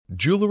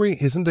Jewelry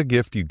isn't a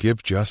gift you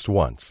give just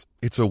once.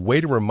 It's a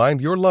way to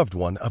remind your loved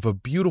one of a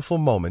beautiful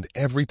moment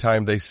every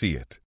time they see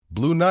it.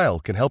 Blue Nile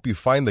can help you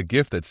find the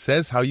gift that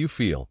says how you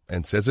feel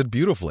and says it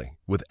beautifully,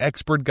 with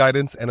expert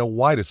guidance and a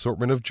wide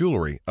assortment of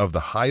jewelry of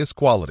the highest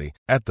quality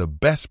at the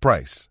best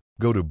price.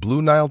 Go to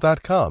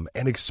BlueNile.com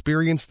and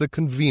experience the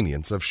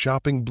convenience of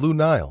shopping Blue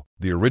Nile,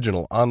 the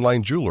original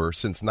online jeweler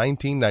since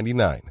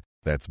 1999.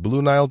 That's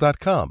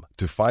BlueNile.com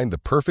to find the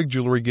perfect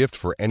jewelry gift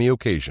for any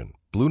occasion.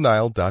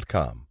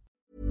 BlueNile.com.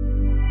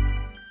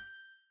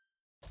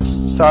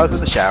 So I was in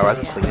the shower, I was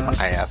cleaning my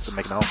ass and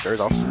making all sure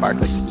it's all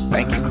sparkly,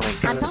 spanky clean.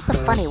 I'm not the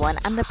funny one,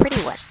 I'm the pretty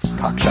one.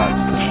 Cock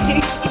shots.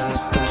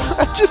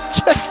 I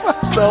just checked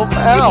myself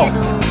out.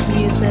 Candles,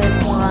 music,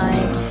 wine,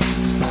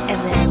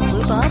 and then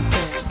lube up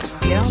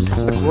and get on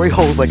top. The glory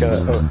hole's like a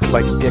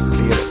dick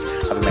theater.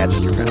 I've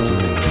imagined your friend.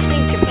 Which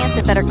means your pants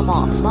had better come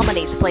off. Mama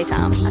needs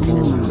playtime.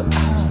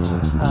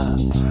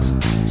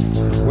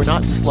 We're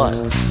not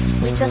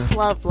sluts. We just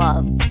love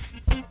love.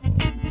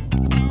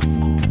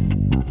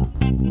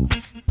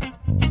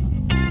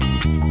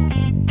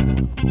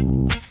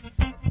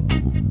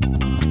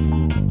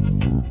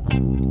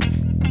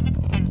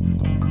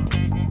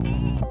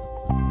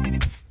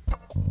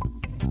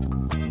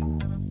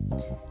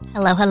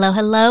 Hello, hello,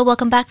 hello.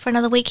 Welcome back for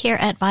another week here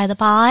at By the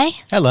By.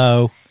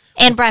 Hello.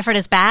 Anne Bradford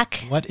is back.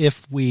 What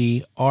if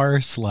we are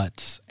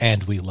sluts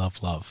and we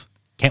love love?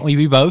 Can't we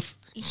be both?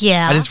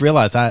 Yeah. I just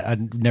realized I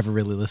never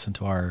really listened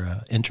to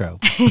our intro.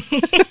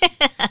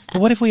 But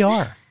what if we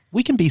are?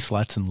 We can be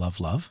sluts and love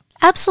love.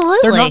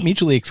 Absolutely. They're not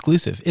mutually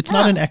exclusive. It's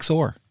not an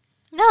XOR.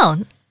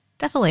 No,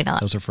 definitely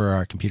not. Those are for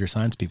our computer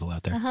science people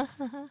out there.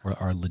 Or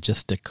our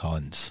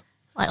logisticons.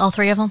 Like all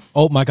three of them?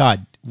 Oh my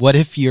God. What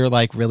if you're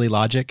like really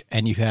logic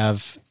and you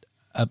have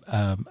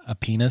a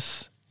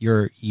penis?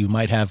 You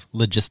might have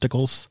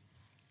logisticals.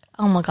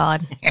 Oh my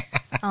God.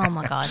 Oh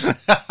my God.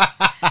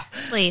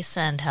 Please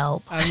send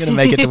help. I'm going to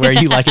make it to where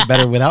you like it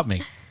better without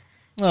me.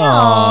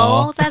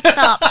 No, that's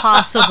not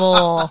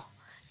possible.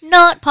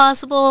 Not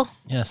possible.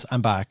 Yes,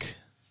 I'm back.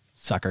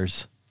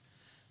 Suckers.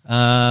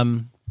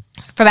 From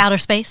outer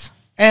space.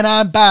 And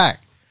I'm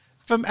back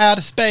from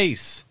outer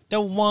space.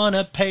 Don't want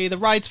to pay the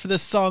rights for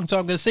this song, so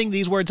I'm going to sing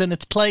these words in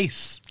its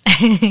place.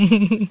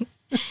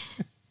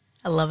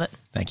 I love it.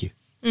 Thank you.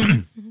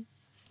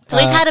 So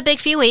we've had a big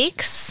few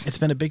weeks. It's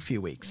been a big few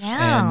weeks.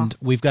 Yeah. And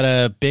we've got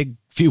a big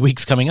few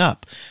weeks coming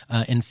up.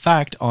 In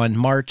fact, on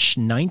March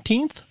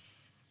 19th,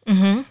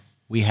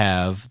 we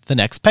have the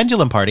next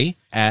Pendulum Party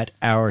at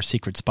our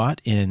secret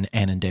spot in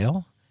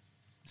Annandale.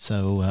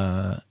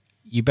 So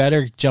you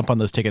better jump on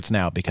those tickets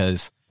now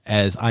because,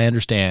 as I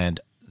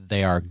understand,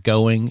 they are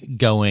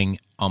going,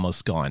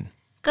 almost gone.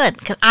 Good,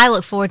 because I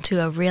look forward to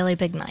a really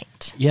big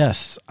night.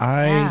 Yes,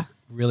 I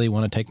really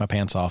want to take my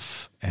pants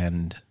off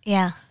and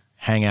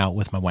hang out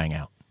with my wang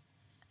out.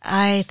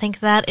 I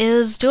think that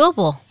is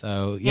doable.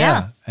 So,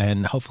 yeah.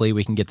 And hopefully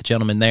we can get the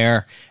gentleman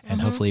there,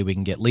 and hopefully we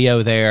can get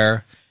Leo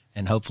there,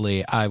 and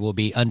hopefully I will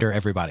be under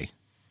everybody.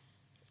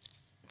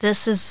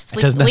 This is...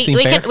 Doesn't that seem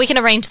fair? We can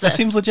arrange this. That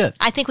seems legit.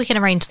 I think we can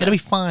arrange this. It'll be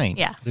fine.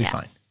 Yeah. It'll be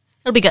fine.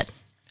 It'll be good.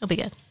 It'll be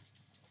good.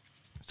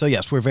 So,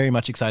 yes, we're very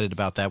much excited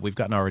about that. We've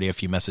gotten already a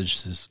few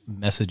messages,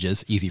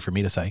 easy for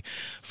me to say,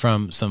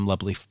 from some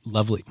lovely,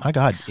 my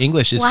God,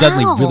 English is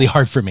suddenly really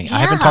hard for me. Yeah. I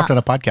haven't talked on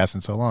a podcast in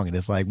so long. It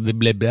is like, blah,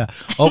 blah, blah.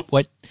 Oh,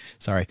 what?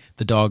 Sorry.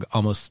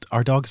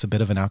 Our dog is a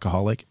bit of an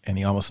alcoholic, and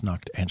he almost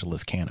knocked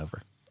Angela's can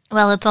over.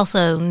 Well, it's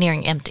also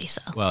nearing empty,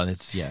 so. Well, and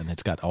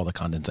it's got all the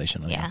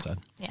condensation on the outside.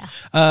 Yeah.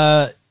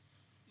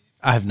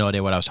 I have no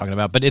idea what I was talking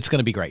about, but it's going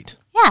to be great.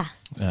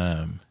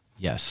 Yeah.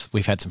 Yes,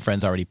 we've had some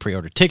friends already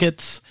pre-order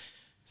tickets.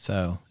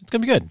 So it's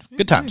going to be good.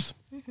 Good times.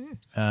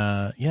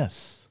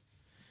 Yes.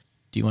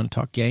 Do you want to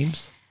talk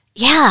games?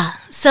 Yeah.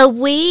 So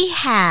we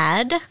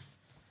had,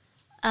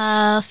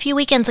 a few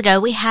weekends ago,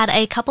 we had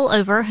a couple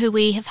over who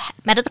we have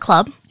met at the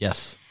club.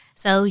 Yes.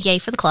 So yay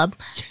for the club.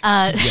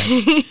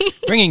 Yes.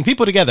 Bringing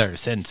people together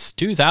since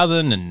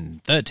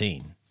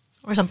 2013.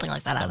 Or something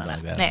like that. Something I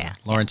don't like know. that. Yeah.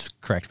 Lawrence,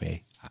 correct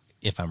me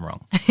if I'm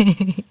wrong.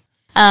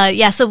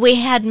 So we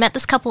had met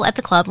this couple at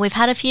the club. We've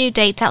had a few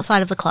dates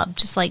outside of the club,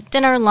 just like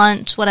dinner,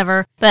 lunch,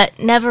 whatever, but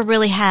never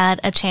really had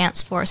a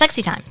chance for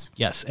sexy times.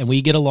 Yes, and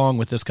we get along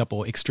with this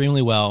couple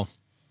extremely well.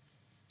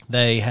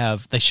 They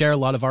share a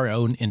lot of our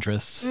own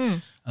interests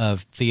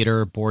of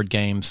theater, board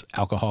games,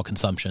 alcohol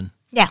consumption.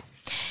 Yeah.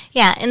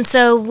 Yeah, and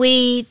so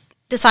we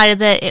decided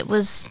that it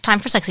was time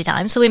for sexy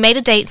time. So we made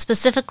a date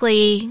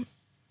specifically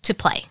to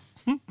play.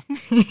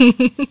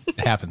 It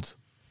happens.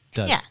 It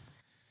does. Yeah.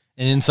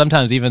 And then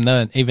sometimes even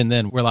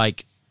then, we're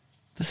like,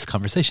 this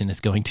conversation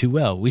is going too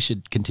well. We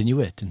should continue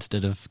it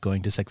instead of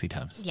going to sexy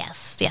times.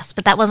 Yes.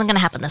 But that wasn't going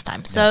to happen this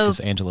time. So because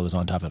Angela was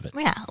on top of it.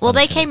 Yeah. Well,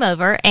 they came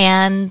over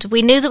and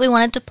we knew that we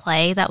wanted to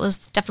play. That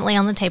was definitely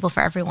on the table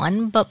for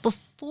everyone. But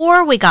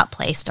before we got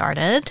play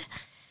started,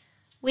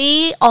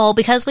 we all,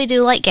 because we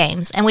do like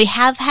games, and we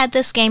have had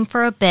this game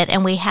for a bit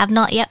and we have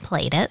not yet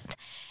played it.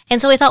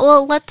 And so we thought,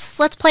 well, let's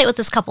play it with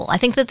this couple. I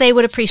think that they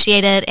would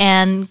appreciate it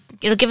and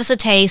it'll give us a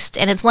taste,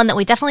 and it's one that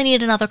we definitely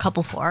need another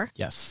couple for.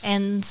 Yes.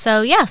 And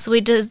so, so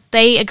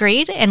they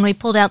agreed, and we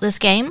pulled out this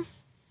game.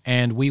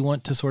 And we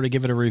want to sort of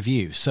give it a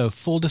review. So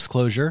full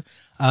disclosure,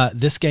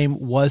 this game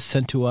was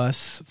sent to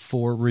us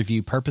for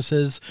review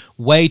purposes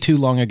way too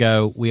long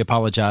ago. We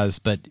apologize,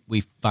 but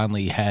we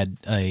finally had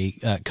a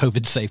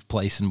COVID-safe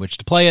place in which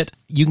to play it.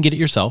 You can get it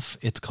yourself.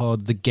 It's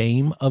called The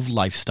Game of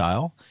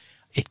Lifestyle.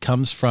 It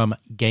comes from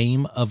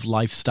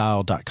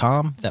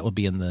gameoflifestyle.com. That will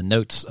be in the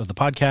notes of the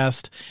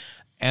podcast.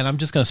 And I'm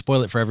just going to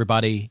spoil it for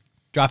everybody.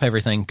 Drop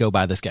everything, go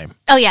buy this game.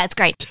 Oh yeah, it's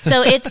great.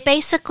 So it's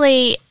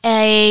basically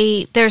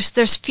there's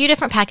a few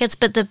different packets,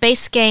 but the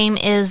base game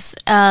is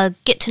a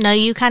get to know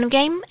you kind of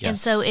game. Yes. And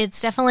so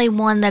it's definitely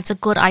one that's a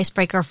good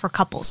icebreaker for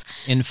couples.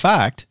 In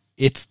fact,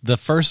 it's the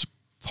first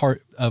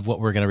part of what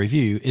we're going to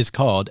review is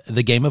called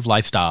The Game of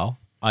Lifestyle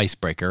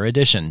Icebreaker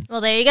Edition.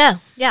 Well, there you go.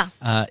 Yeah.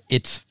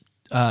 It's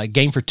a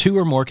game for 2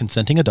 or more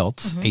consenting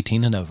adults,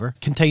 18 and over.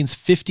 Contains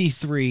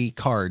 53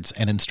 cards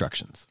and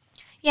instructions.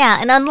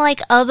 Yeah, and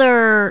unlike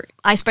other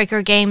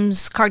icebreaker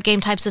games, card game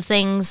types of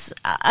things,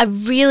 I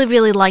really,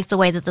 really like the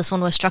way that this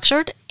one was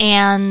structured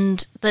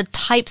and the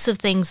types of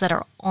things that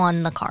are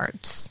on the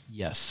cards.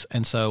 Yes,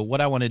 and so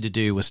what I wanted to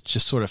do was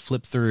just sort of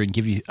flip through and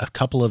give you a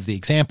couple of the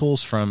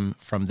examples from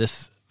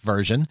this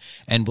version,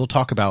 and we'll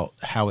talk about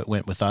how it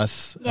went with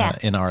us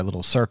in our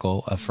little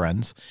circle of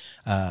friends.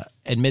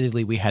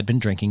 Admittedly, we had been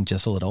drinking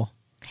just a little.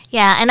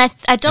 Yeah, and I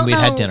don't know.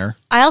 We'd had dinner.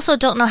 I also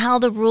don't know how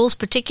the rules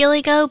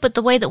particularly go, but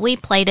the way that we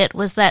played it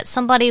was that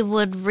somebody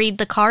would read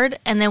the card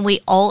and then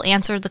we all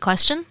answered the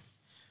question.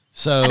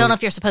 So I don't know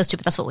if you're supposed to,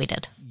 but that's what we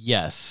did.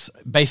 Yes.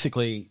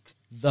 Basically,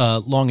 the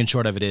long and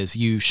short of it is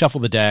you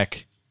shuffle the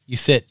deck, you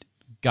sit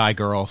guy,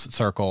 girl,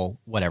 circle,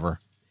 whatever,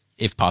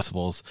 if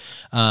possibles.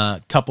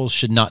 Couples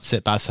should not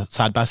sit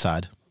side by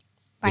side,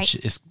 which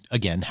is,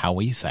 again, how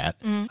we sat.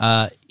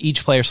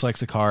 Each player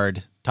selects a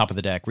card. Top of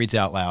the deck, reads it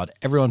out loud.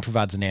 Everyone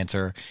provides an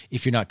answer.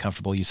 If you're not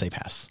comfortable, you say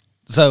pass.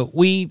 So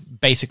we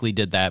basically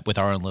did that with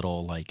our own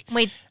little, I ain't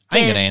going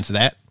to answer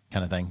that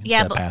kind of thing.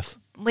 Yeah, but pass.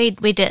 We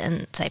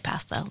didn't say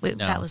pass, though.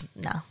 That was,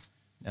 no.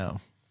 No,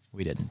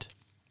 we didn't.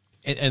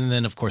 And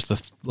then, of course, the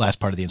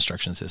last part of the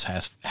instructions is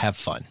have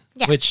fun,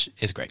 which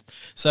is great.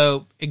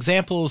 So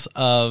examples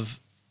of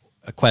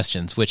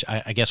questions, which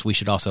I guess we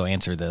should also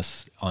answer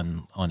this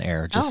on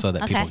air just so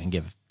that people can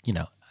give,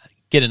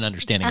 get an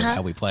understanding of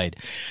how we played.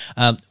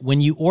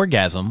 When you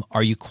orgasm,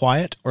 are you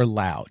quiet or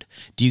loud?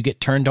 Do you get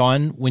turned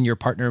on when your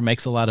partner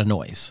makes a lot of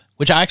noise?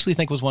 Which I actually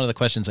think was one of the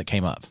questions that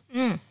came up.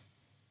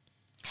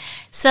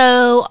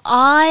 So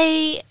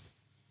I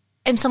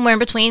am somewhere in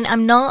between.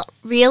 I'm not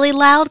really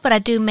loud, but I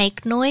do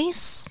make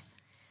noise.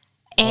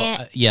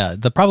 And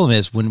the problem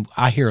is when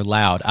I hear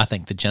loud, I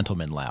think the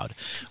gentleman loud,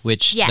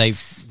 which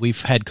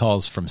we've had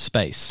calls from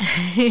space.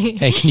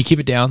 Hey, can you keep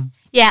it down?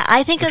 Yeah,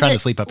 I think trying to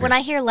sleep up here. When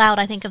I hear loud,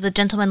 I think of the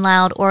gentleman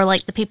loud or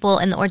like the people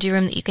in the orgy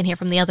room that you can hear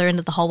from the other end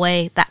of the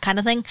hallway, that kind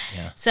of thing.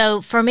 Yeah. So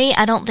for me,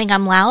 I don't think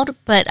I'm loud,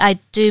 but I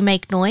do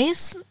make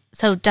noise.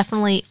 So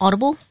definitely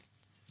audible.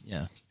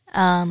 Yeah.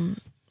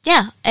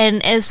 Yeah.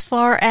 And as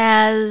far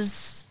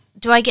as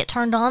do I get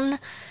turned on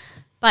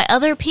by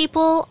other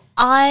people,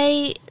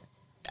 I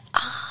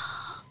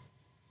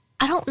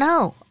don't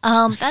know.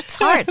 That's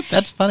hard.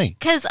 That's funny.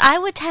 Because I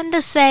would tend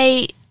to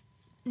say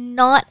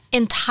not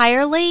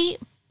entirely,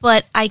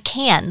 but I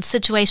can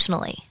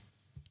situationally.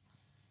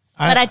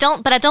 But I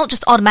don't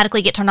just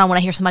automatically get turned on when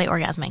I hear somebody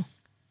orgasming.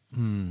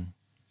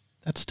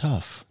 That's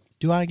tough.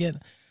 Do I get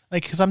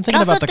because I'm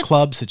thinking about the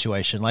club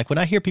situation. Like when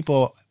I hear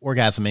people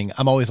orgasming,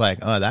 I'm always like,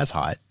 oh, that's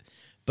hot.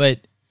 But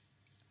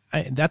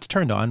that's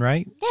turned on,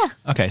 right? Yeah.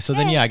 Okay, so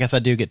then I guess I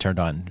do get turned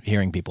on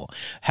hearing people.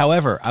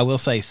 However, I will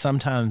say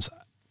sometimes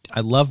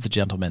I love the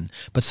gentleman,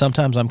 but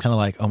sometimes I'm kind of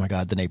like, oh my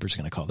God, the neighbor's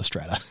going to call the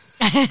strata.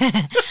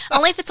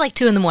 Only if it's like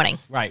 2 a.m.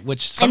 Right,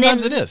 which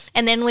sometimes it is.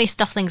 And then we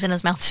stuff things in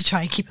his mouth to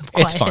try and keep him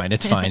quiet.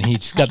 It's fine.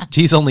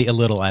 He's only a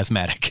little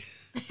asthmatic.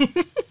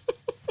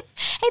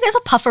 Hey, there's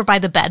a puffer by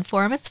the bed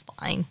for him. It's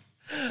fine.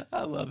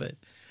 I love it.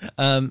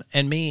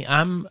 And me,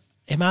 am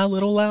I a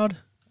little loud?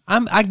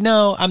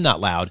 No, I'm not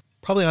loud.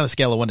 Probably on a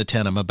scale of 1 to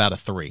 10, I'm about a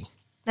 3.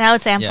 And I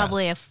would say I'm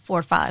probably a 4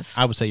 or 5.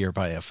 I would say you're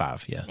probably a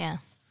 5, yeah. Yeah.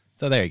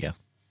 So there you go.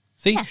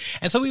 See? Yeah.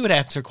 And so we would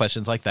answer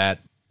questions like that.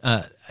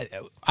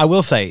 I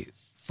will say,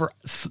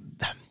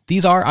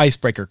 these are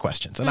icebreaker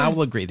questions, and I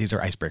will agree, these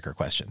are icebreaker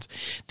questions.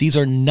 These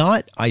are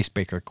not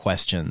icebreaker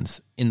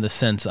questions in the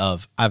sense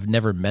of I've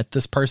never met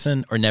this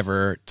person or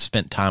never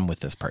spent time with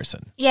this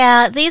person.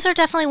 Yeah, these are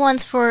definitely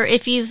ones for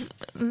if you've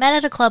met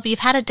at a club, you've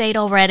had a date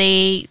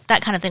already,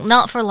 that kind of thing.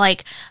 Not for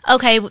like,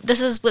 okay,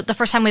 this is the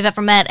first time we've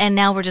ever met, and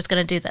now we're just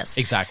going to do this.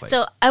 Exactly.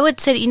 So I would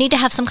say that you need to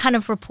have some kind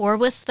of rapport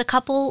with the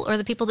couple or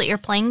the people that you're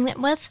playing it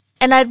with.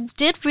 And I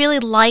did really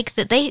like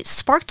that they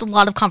sparked a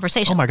lot of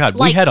conversation. Oh my God,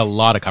 we had a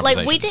lot of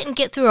conversations. Like, we didn't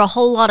get through a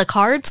whole lot of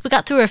cards. We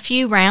got through a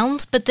few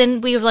rounds, but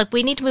then we were like,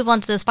 we need to move on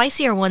to the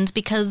spicier ones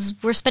because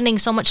we're spending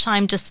so much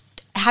time just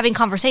having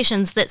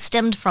conversations that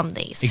stemmed from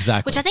these.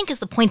 Exactly. Which I think is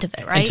the point of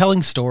it, right? And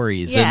telling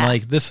stories Yeah. and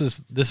like this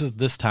is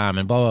this time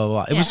and blah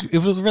blah blah.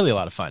 It was really a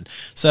lot of fun.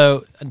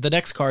 So the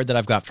next card that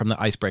I've got from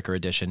the Icebreaker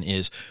edition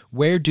is,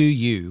 where do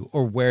you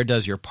or where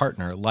does your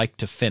partner like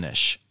to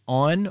finish?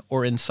 On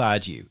or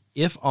inside you?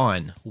 If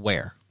on,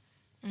 where?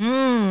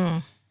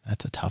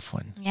 That's a tough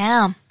one.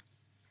 Yeah.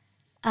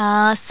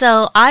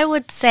 So I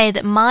would say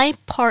that my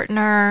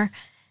partner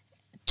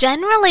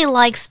generally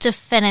likes to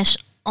finish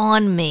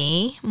on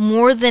me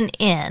more than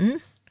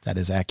in. That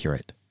is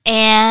accurate.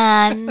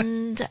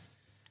 And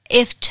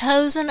if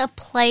chosen a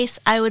place,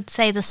 I would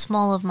say the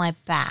small of my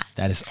back.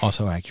 That is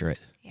also accurate.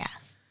 Yeah.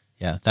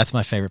 Yeah, that's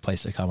my favorite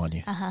place to come on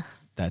you.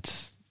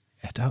 That's,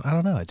 I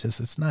don't know.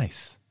 It's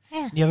nice.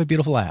 Yeah. You have a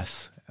beautiful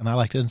ass, and I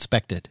like to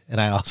inspect it, and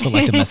I also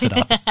like to mess it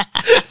up.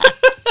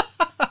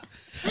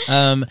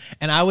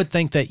 And I would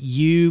think that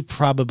you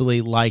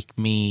probably like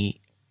me.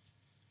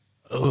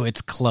 Oh,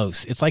 it's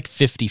close. It's like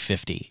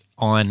 50-50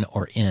 on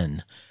or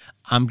in.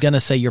 I'm going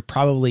to say you're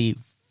probably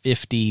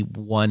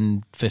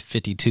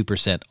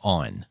 52%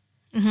 on.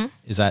 Mm-hmm.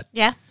 Is that?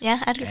 Yeah,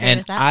 I'd agree And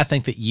with that. I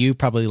think that you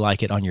probably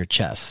like it on your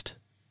chest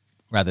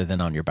rather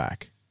than on your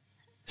back.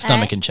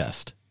 Stomach and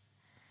chest.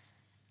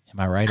 Am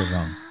I right or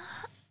wrong?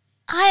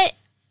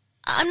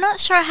 I'm not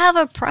sure I have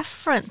a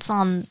preference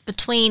on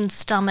between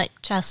stomach,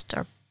 chest,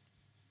 or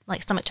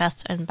like stomach,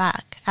 chest, and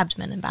back,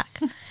 abdomen, and back.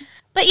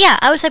 But yeah,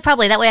 I would say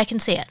probably that way I can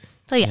see it.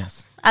 So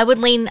yes, I would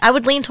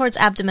lean towards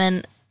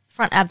abdomen,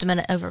 front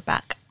abdomen over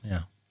back.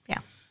 Yeah. Yeah.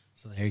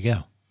 So there you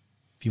go.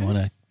 If you want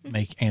to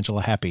make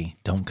Angela happy,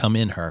 don't come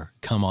in her,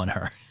 come on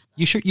her.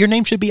 Your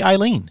name should be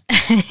Eileen.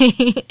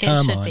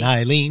 Come should on, be.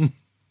 Eileen.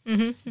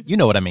 Mm-hmm. You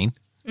know what I mean.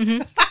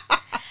 Mm-hmm.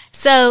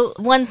 So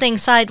one thing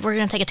we're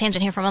going to take a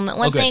tangent here for a moment.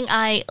 One thing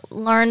I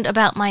learned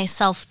about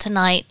myself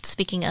tonight,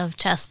 speaking of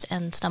chest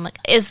and stomach,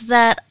 is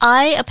that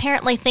I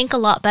apparently think a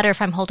lot better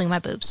if I'm holding my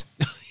boobs.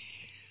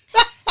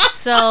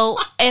 So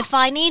if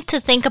I need to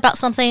think about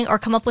something or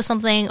come up with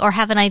something or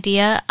have an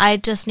idea, I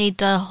just need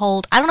to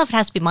hold, I don't know if it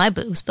has to be my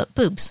boobs, but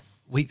boobs.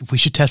 We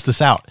should test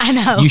this out. I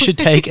know. You should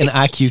take an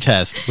IQ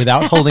test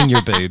without holding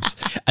your boobs,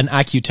 an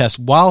IQ test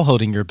while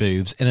holding your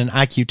boobs, and an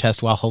IQ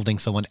test while holding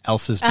someone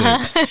else's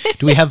boobs.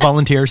 Do we have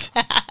volunteers?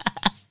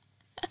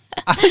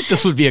 I think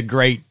this would be a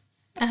great...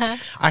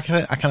 I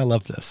kind of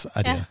love this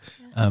idea.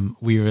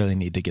 We really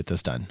need to get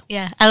this done.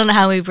 Yeah. I don't know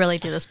how we really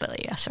do this,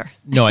 but yeah, sure.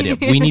 No idea.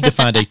 We need to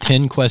find a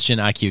 10-question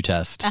IQ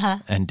test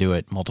and do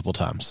it multiple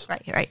times.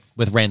 Right.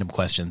 With random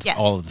questions, Yes.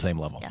 all at the same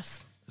level.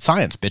 Yes.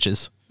 Science,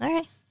 bitches. All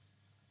right.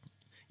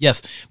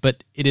 Yes,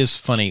 but it is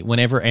funny.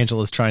 Whenever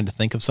Angela's trying to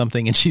think of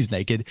something and she's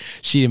naked,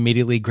 she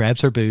immediately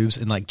grabs her boobs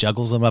and like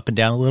juggles them up and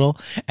down a little,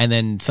 and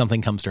then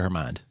something comes to her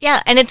mind.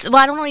 Yeah, and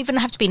I don't even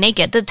have to be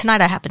naked.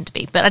 Tonight I happen to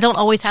be, but I don't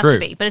always have True. to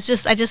be. But it's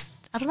just, I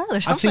don't know.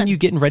 There's something. I've seen you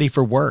getting ready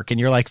for work, and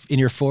you're like in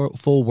your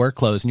full work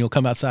clothes, and you'll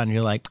come outside and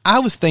you're like, I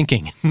was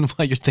thinking,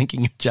 while you're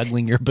thinking, you're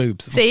juggling your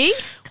boobs. See?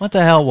 What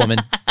the hell, woman?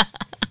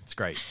 It's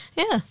great.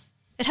 Yeah,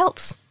 it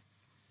helps.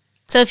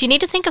 So if you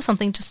need to think of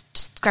something,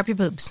 just grab your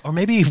boobs. Or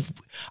maybe,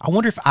 I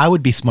wonder if I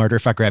would be smarter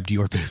if I grabbed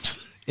your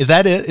boobs. Is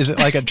that it? Is it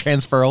like a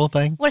transferal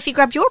thing? What if you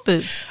grabbed your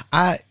boobs?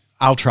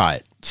 I'll try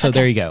it. So Okay,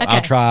 there you go. okay.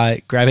 I'll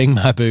try grabbing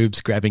my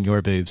boobs, grabbing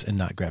your boobs, and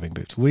not grabbing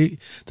boobs.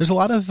 There's a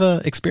lot of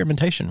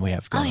experimentation we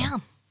have going Oh, yeah.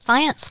 on.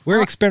 Science.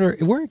 We're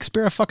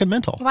fucking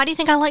mental. Why do you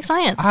think I like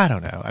science? I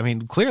don't know. I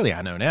mean, clearly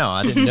I know now.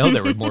 I didn't know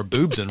there were more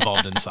boobs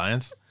involved in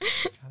science.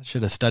 I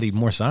should have studied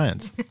more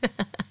science.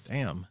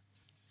 Damn.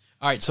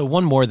 All right, so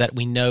one more that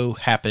we know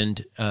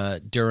happened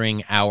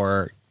during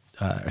our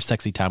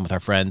sexy time with our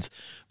friends.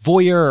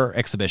 Voyeur or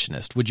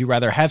exhibitionist? Would you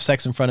rather have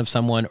sex in front of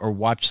someone or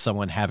watch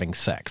someone having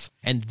sex?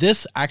 And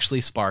this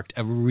actually sparked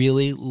a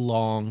really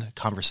long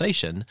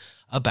conversation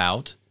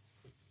about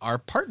our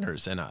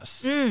partners and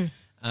us. It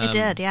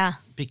did, yeah.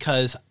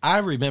 Because I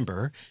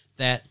remember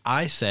that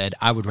I said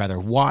I would rather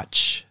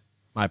watch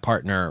my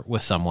partner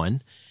with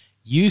someone.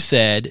 You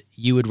said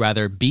you would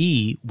rather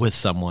be with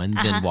someone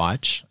than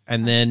watch.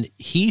 And then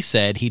he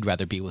said he'd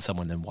rather be with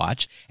someone than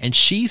watch. And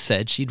she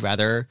said she'd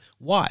rather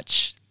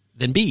watch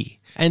than be.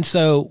 And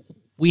so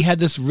we had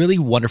this really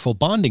wonderful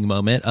bonding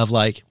moment of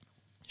like,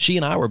 she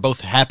and I were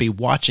both happy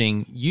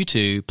watching you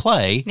two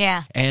play.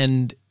 Yeah.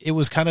 And it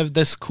was kind of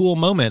this cool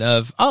moment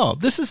of, oh,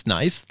 this is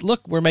nice.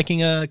 Look, we're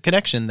making a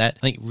connection that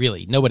like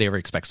really nobody ever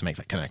expects to make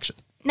that connection.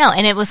 No,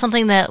 and it was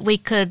something that we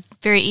could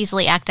very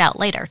easily act out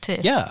later, too.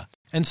 Yeah.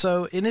 And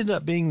so it ended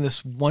up being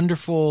this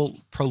wonderful,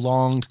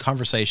 prolonged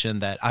conversation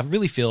that I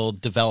really feel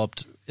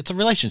developed. It's a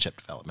relationship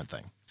development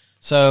thing.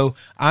 So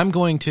I'm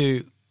going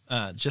to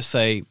just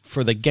say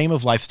for the game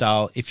of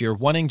lifestyle, if you're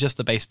wanting just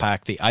the base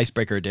pack, the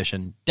Icebreaker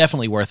edition,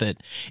 definitely worth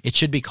it. It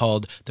should be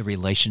called the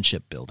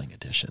Relationship Building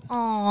Edition. Aww.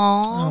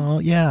 Oh,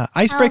 yeah.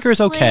 Icebreaker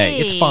is okay.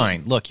 It's sweet.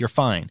 fine. Look, you're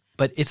fine.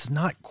 But it's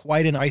not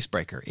quite an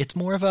icebreaker. It's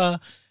more of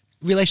a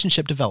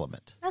relationship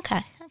development.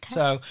 Okay.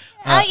 So,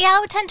 yeah, I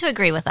would tend to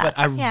agree with that. but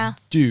I yeah.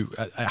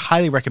 I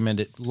highly recommend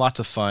it. Lots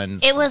of fun.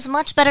 It was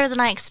much better than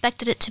I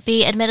expected it to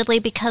be, admittedly,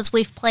 because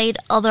we've played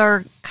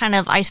other kind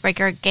of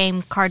icebreaker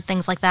game card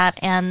things like that,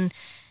 and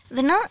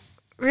they're not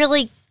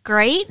really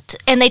great,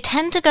 and they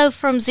tend to go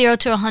from 0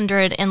 to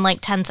 100 in like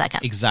 10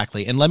 seconds.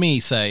 Exactly. And let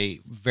me say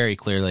very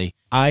clearly,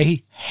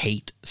 I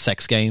hate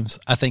sex games.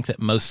 I think that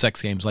most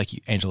sex games, like you,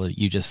 Angela,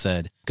 you just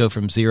said, go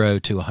from 0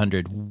 to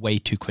 100 way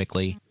too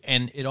quickly.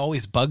 And it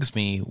always bugs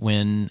me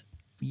when,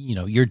 you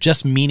know, you're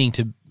just meaning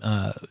to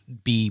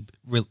be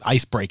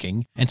ice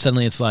breaking, and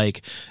suddenly it's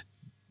like,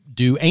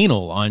 do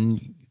anal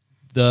on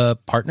the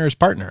partner's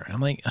partner.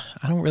 I'm like,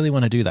 I don't really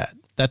want to do that.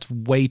 That's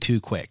way too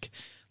quick.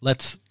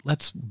 Let's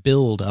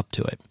build up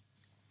to it.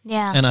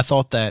 Yeah. And I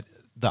thought that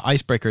the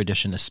Icebreaker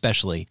edition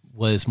especially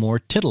was more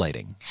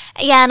titillating.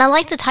 Yeah, and I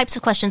like the types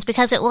of questions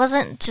because it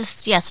wasn't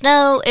just yes,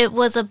 no. It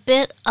was a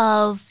bit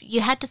of,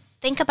 you had to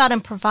think about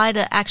and provide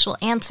an actual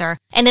answer.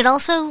 And it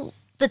also,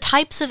 the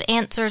types of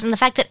answers and the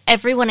fact that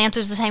everyone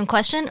answers the same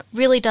question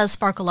really does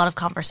spark a lot of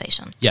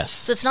conversation. Yes.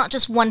 So it's not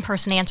just one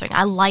person answering.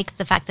 I like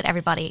the fact that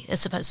everybody is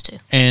supposed to.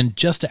 And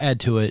just to add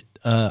to it,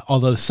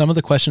 although some of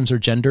the questions are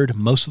gendered,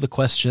 most of the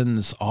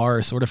questions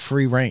are sort of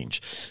free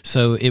range.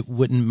 So it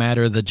wouldn't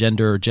matter the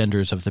gender or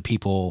genders of the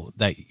people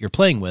that you're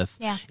playing with.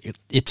 Yeah.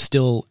 It's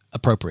still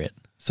appropriate.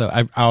 So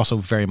I also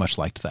very much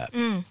liked that.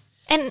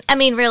 And I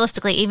mean,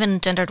 realistically, even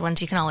gendered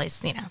ones, you can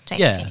always, change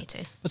if you need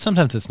to. But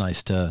sometimes it's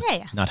nice to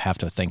Yeah. not have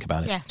to think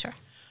about it. Yeah, sure.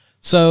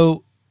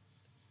 So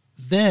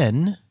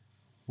then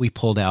we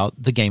pulled out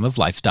the game of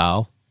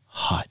lifestyle,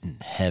 Hot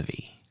and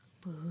Heavy.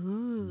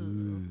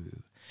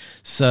 Ooh.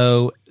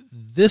 So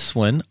this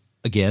one,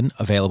 again,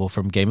 available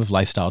from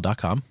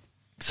gameoflifestyle.com.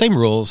 Same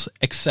rules,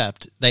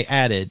 except they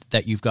added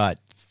that you've got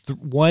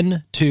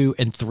 1, 2,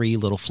 and 3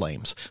 little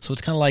flames. So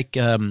it's kind of like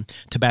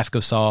Tabasco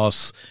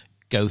sauce,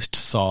 ghost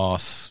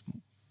sauce,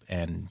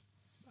 and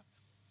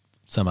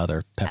some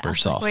other pepper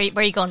sauce.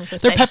 Where are you going with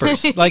this? They're babe?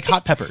 peppers, like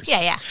hot peppers.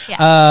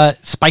 Yeah.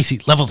 Spicy,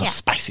 levels of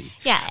spicy.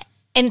 Yeah.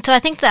 And so I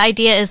think the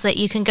idea is that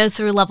you can go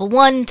through level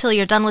 1 until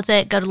you're done with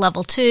it, go to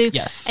level 2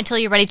 Yes. until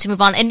you're ready to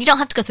move on. And you don't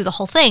have to go through the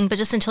whole thing, but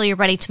just until you're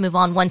ready to move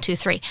on 1, 2,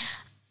 3.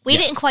 We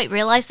Yes. didn't quite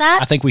realize that.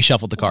 I think we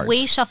shuffled the cards.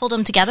 We shuffled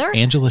them together.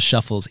 Angela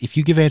shuffles. If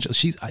you give Angela,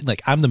 she's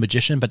like, I'm the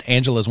magician, but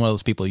Angela is one of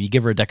those people. You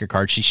give her a deck of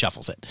cards, she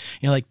shuffles it.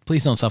 You're like,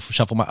 please don't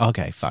shuffle my.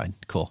 Okay, fine,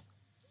 cool.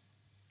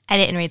 I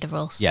didn't read the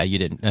rules. Yeah, you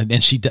didn't.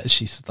 And she does.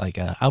 She's like,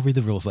 I'll read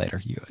the rules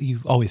later. You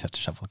always have to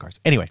shuffle the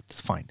cards. Anyway,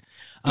 it's fine.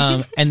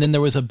 And then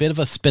there was a bit of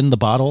a spin the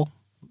bottle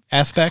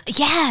aspect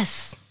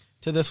Yes.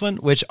 to this one,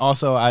 which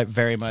also I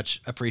very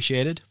much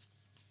appreciated.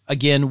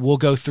 Again, we'll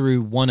go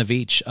through one of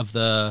each of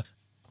the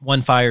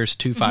 1 fires,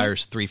 2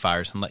 fires, 3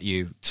 fires, and let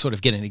you sort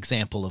of get an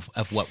example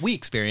of what we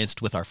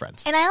experienced with our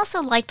friends. And I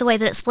also like the way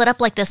that it's split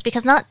up like this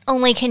because not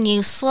only can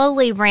you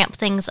slowly ramp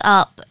things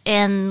up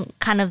in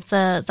kind of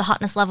the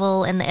hotness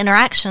level and the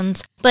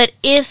interactions, but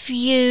if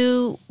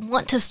you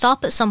want to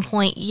stop at some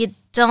point, you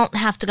don't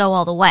have to go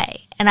all the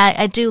way. And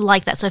I do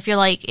like that. So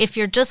if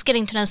you're just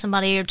getting to know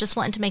somebody or just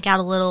wanting to make out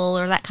a little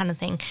or that kind of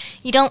thing,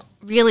 you don't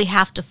really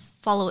have to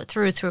follow it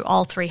through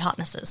all 3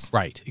 hotnesses.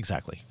 Right,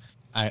 exactly.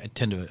 I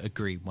tend to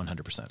agree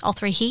 100%. All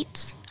 3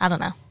 heats? I don't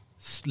know.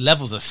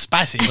 Levels of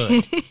spicy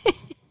hood.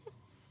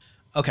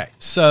 Okay,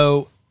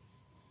 so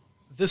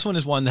this one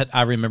is one that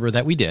I remember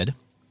that we did.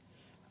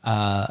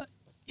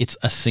 It's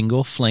a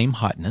single flame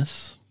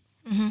hotness,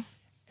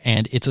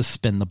 and it's a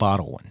spin the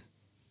bottle one.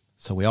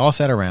 So we all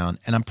sat around,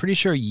 and I'm pretty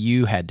sure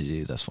you had to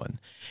do this one.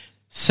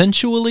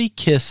 Sensually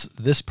kiss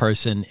this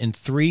person in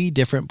 3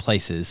 different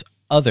places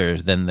other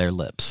than their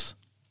lips.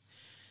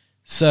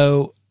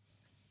 So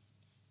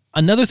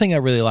another thing I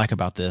really like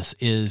about this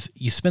is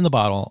you spin the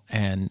bottle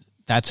and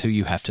that's who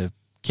you have to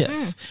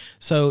kiss.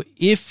 So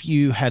if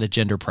you had a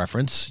gender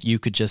preference, you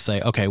could just say,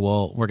 okay,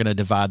 well, we're going to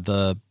divide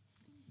the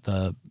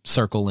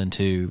circle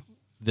into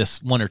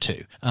this 1 or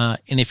 2. And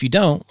if you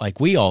don't, like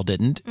we all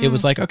didn't, it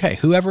was like, okay,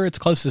 whoever it's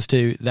closest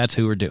to, that's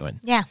who we're doing.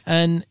 Yeah.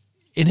 And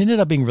it ended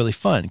up being really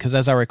fun because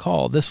as I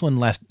recall, this one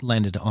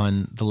landed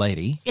on the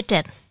lady. It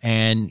did.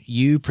 And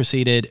you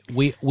proceeded,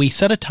 we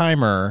set a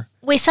timer.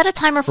 We set a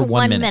timer for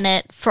 1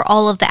 minute for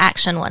all of the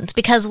action ones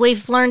because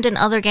we've learned in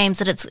other games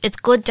that it's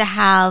good to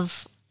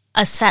have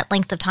a set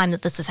length of time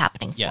that this is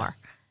happening for.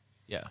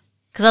 Yeah.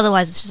 Because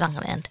otherwise it's just not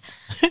going to end.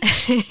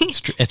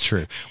 It's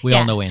true. We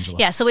all know Angela.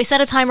 Yeah, so we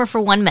set a timer for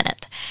 1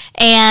 minute.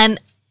 And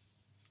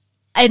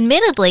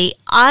admittedly,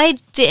 I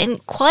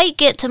didn't quite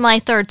get to my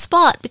 3rd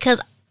spot because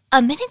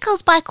a minute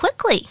goes by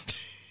quickly.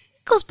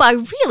 It goes by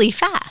really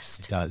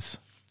fast. It does.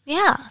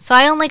 Yeah, so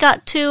I only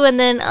got 2 and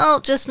then,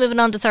 just moving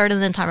on to 3rd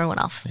and then timer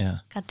went off. Yeah.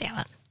 God damn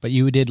it. But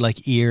you did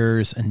like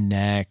ears and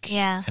neck.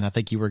 Yeah. And I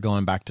think you were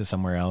going back to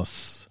somewhere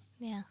else.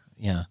 Yeah.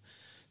 Yeah.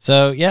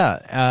 So,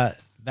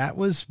 that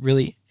was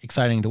really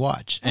exciting to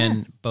watch. Yeah.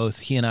 And both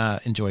he and I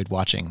enjoyed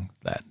watching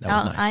that.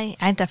 That was nice.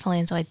 I definitely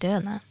enjoyed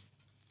doing that.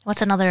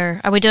 What's another?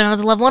 Are we doing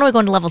another level 1 or are we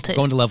going to level 2?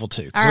 Going to level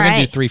 2. 'Cause All we're going to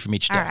right. do 3 from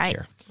each deck All right.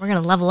 here. We're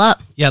going to level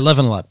up. Yeah,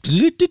 level up.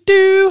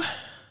 Do-do-do.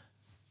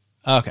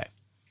 Okay.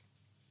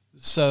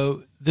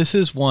 So this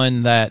is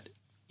one that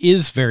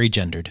is very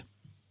gendered,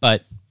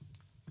 but,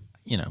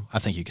 I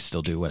think you can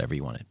still do whatever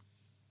you wanted.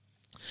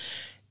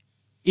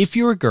 If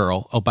you're a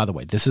girl, oh, by the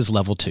way, this is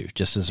level 2,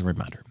 just as a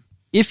reminder.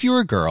 If you're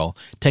a girl,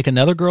 take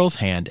another girl's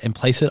hand and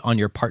place it on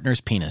your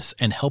partner's penis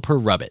and help her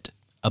rub it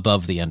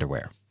above the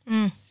underwear.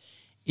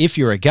 If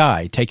you're a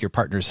guy, take your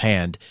partner's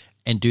hand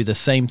and do the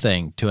same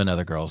thing to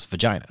another girl's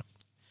vagina.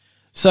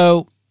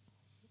 So,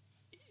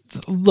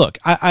 look,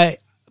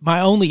 my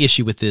only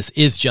issue with this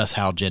is just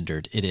how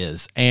gendered it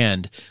is,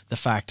 and the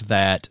fact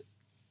that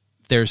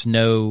there's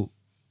no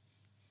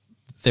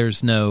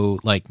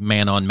like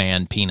man on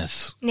man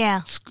penis.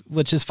 Yeah.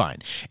 Which is fine.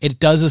 It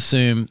does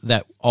assume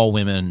that all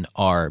women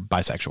are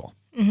bisexual.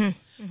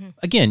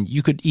 Again,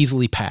 you could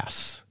easily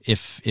pass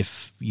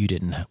if you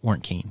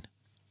weren't keen.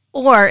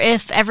 Or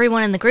if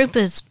everyone in the group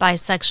is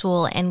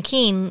bisexual and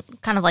keen,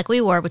 kind of like we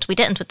were, which we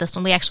didn't with this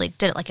one. We actually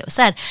did it like it was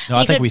said. No,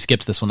 I think we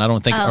skipped this one. I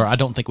don't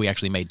think we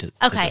actually made it.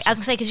 Okay, I was going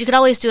to say, because you could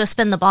always do a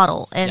spin the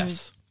bottle and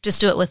just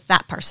do it with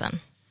that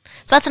person.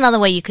 So that's another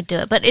way you could do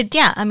it. But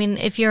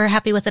if you're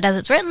happy with it as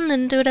it's written,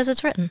 then do it as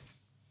it's written.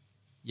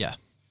 Yeah.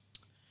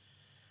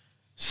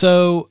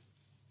 So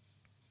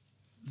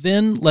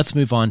then let's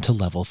move on to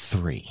level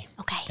 3.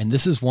 Okay. And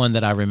this is one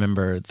that I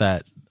remember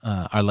that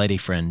our lady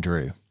friend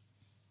drew.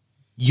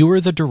 You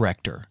are the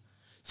director.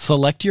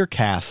 Select your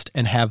cast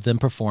and have them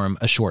perform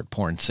a short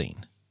porn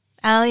scene.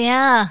 Oh,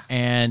 yeah.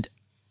 And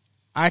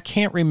I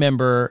can't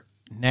remember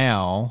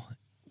now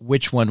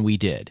which one we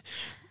did.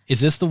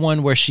 Is this the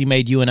one where she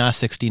made you and I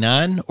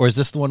 69? Or is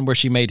this the one where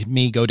she made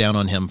me go down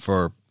on him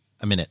for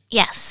a minute?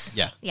 Yes.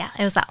 Yeah. Yeah,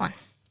 it was that one.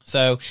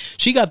 So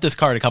she got this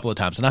card a couple of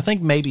times, and I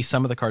think maybe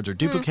some of the cards are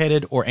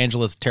duplicated or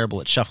Angela's terrible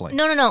at shuffling.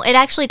 No. It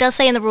actually does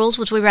say in the rules,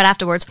 which we read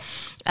afterwards,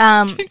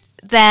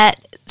 that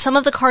some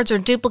of the cards are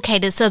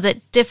duplicated so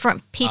that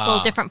different people,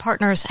 different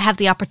partners have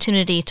the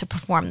opportunity to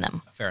perform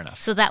them. Fair enough.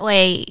 So that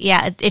way,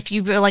 if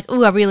you were like,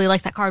 ooh, I really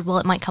like that card, well,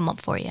 it might come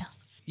up for you.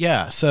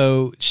 Yeah,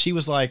 so she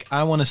was like,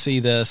 I want to see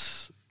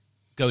this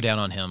go down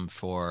on him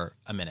for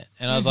a minute.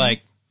 And I was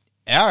like,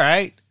 all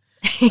right.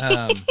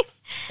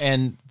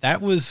 And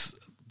that was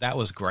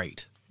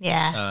great.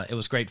 Yeah. It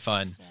was great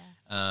fun.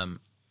 Yeah.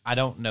 I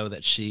don't know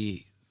that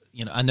she...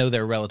 I know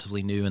they're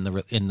relatively new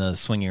in the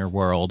swinger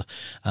world,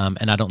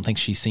 and I don't think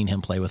she's seen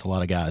him play with a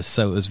lot of guys.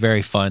 So it was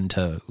very fun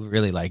to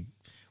really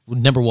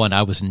number one,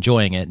 I was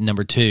enjoying it.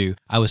 Number two,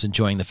 I was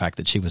enjoying the fact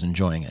that she was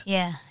enjoying it.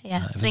 Yeah.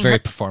 It was very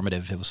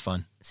performative. It was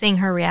fun. Seeing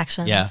her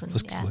reactions. Yeah, it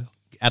was cool.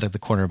 Out of the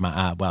corner of my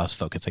eye while I was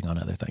focusing on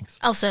other things.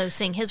 Also,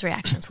 seeing his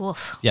reactions.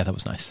 Woof. Yeah, that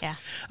was nice.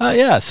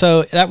 Yeah.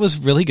 So that was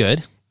really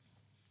good.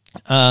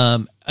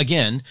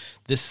 Again,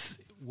 this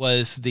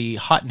was the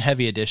hot and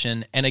heavy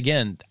edition. And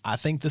again, I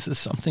think this is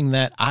something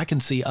that I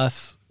can see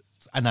us,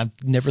 and I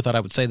never thought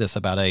I would say this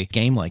about a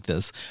game like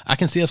this, I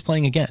can see us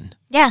playing again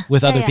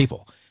with other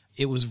people.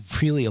 It was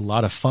really a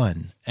lot of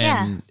fun,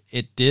 and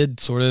it did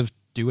sort of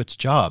do its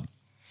job.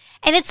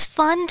 And it's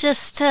fun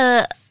just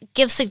to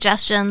give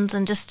suggestions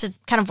and just to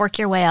kind of work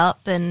your way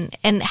up and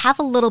have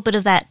a little bit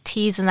of that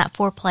tease and that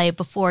foreplay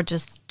before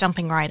just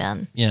jumping right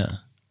in. Yeah.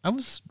 I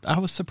was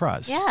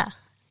surprised. Yeah.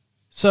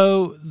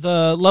 So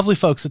the lovely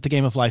folks at the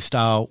Game of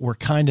Lifestyle were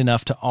kind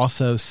enough to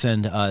also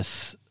send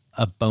us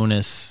a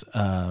bonus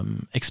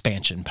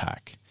expansion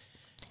pack.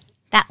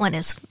 That one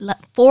is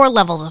 4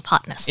 levels of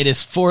hotness. It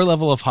is 4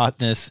 levels of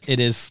hotness. It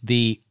is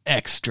the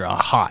extra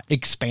hot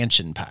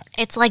expansion pack.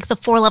 It's like the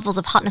 4 levels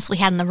of hotness we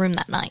had in the room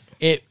that night.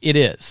 It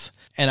is.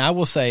 And I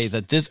will say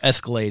that this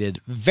escalated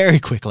very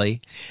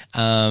quickly.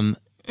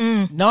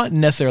 Not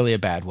necessarily a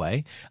bad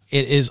way.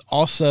 It is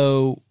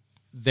also,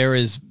 there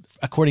is,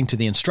 according to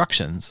the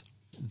instructions,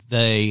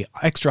 the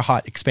extra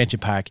hot expansion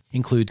pack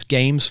includes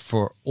games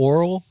for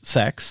oral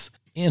sex,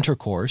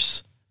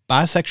 intercourse,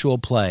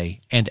 bisexual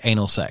play, and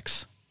anal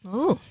sex.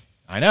 Ooh.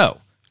 I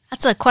know.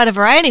 That's quite a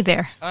variety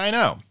there. I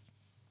know.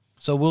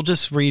 So we'll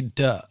just read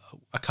a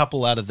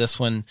couple out of this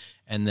one,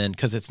 and then,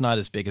 because it's not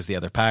as big as the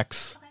other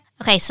packs.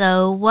 Okay,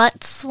 so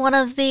what's one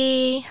of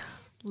the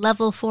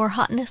level 4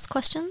 hotness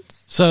questions?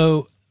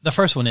 So the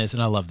first one is,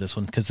 and I love this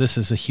one because this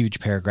is a huge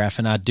paragraph,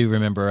 and I do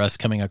remember us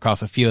coming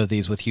across a few of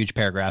these with huge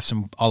paragraphs,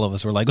 and all of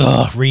us were like,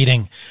 oh,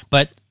 reading,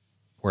 but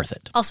worth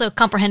it. Also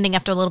comprehending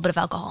after a little bit of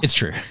alcohol. It's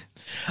true.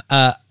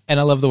 And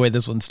I love the way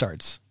this one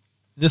starts.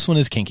 This one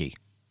is kinky.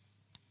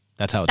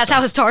 That's how it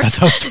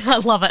starts. I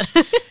love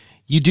it.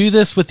 You do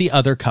this with the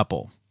other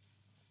couple.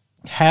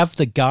 Have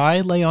the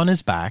guy lay on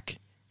his back.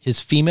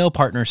 His female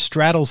partner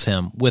straddles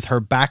him with her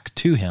back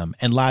to him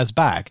and lies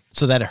back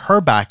so that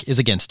her back is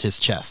against his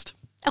chest.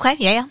 Okay,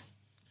 yeah.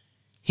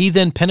 He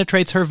then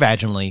penetrates her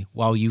vaginally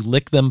while you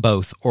lick them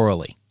both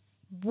orally.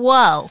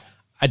 Whoa.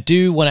 I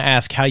do want to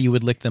ask how you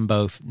would lick them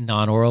both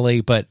non-orally,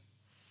 but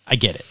I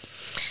get it.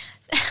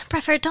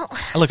 Prefer don't.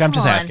 Look, I'm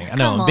just asking. I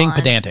know I'm being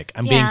pedantic.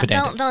 I'm being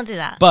pedantic. Don't do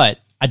that. But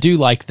I do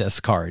like this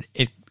card.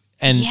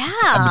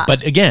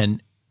 But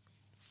again,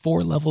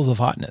 4 levels of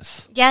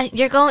hotness. Yeah,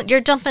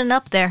 you're jumping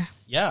up there.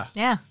 Yeah.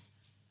 Yeah.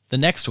 The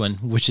next one,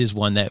 which is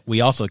one that we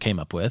also came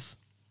up with,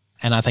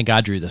 and I think I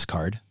drew this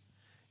card.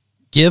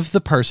 give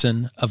the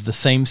person of the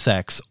same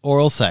sex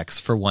oral sex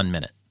for 1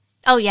 minute.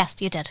 Oh,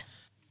 yes, you did.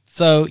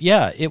 So,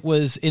 yeah, it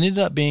ended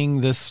up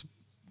being this,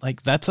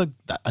 like, that's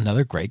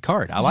another great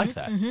card. I like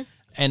that. Mm-hmm.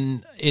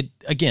 And it,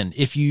 again,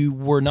 if you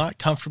were not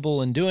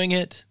comfortable in doing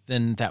it,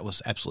 then that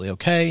was absolutely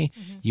okay.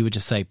 Mm-hmm. You would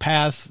just say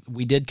pass.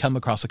 We did come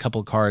across a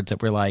couple of cards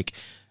that were like,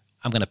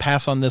 I'm going to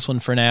pass on this one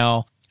for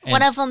now. And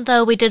one of them,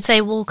 though, we did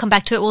say we'll come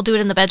back to it. We'll do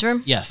it in the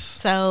bedroom. Yes.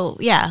 So,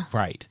 yeah.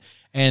 Right.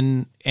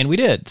 And we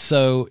did.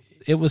 So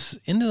it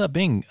ended up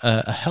being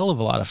a hell of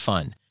a lot of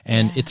fun.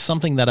 And it's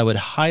something that I would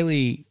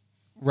highly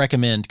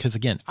recommend because,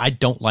 again, I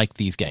don't like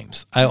these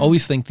games. I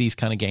always think these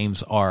kind of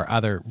games are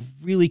either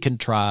really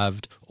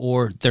contrived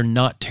or they're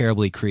not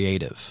terribly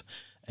creative.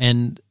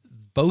 And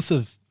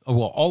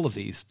all of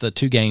these, the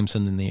 2 games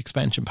and then the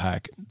expansion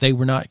pack, they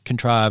were not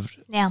contrived,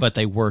 but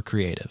they were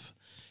creative.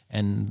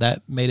 And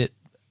that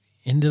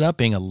ended up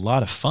being a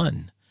lot of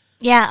fun.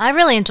 Yeah, I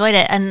really enjoyed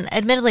it. And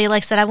admittedly,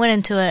 like I said, I went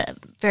into it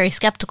very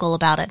skeptical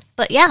about it.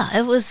 But yeah,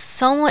 it was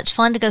so much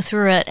fun to go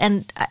through it.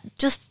 And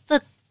just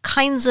the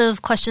kinds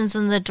of questions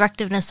and the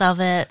directiveness of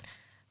it,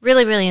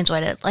 really, really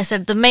enjoyed it. Like I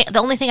said, the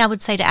only thing I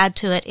would say to add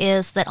to it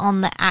is that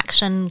on the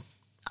action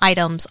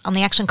items, on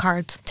the action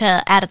cards,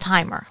 to add a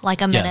timer,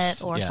 like a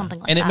minute or something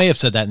like that. And it may have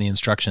said that in the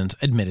instructions.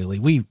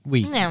 Admittedly,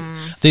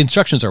 the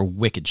instructions are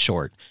wicked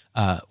short.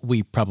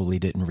 We probably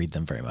didn't read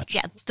them very much.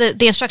 Yeah,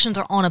 the instructions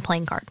are on a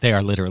playing card. They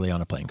are literally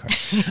on a playing card.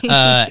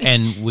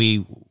 And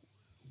we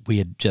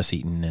had just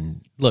eaten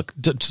and look,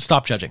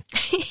 stop judging.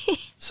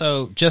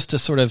 So just to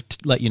sort of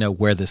let you know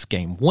where this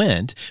game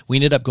went, we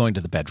ended up going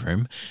to the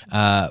bedroom.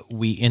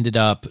 We ended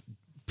up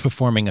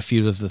performing a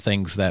few of the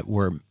things that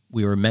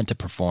we were meant to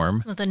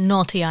perform. Some of the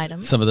naughty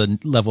items. Some of the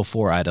level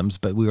 4 items,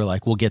 but we were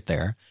like, we'll get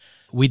there.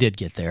 We did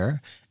get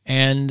there.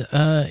 And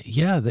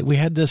we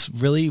had this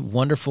really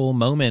wonderful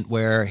moment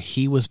where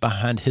he was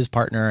behind his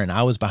partner and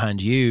I was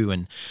behind you.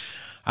 And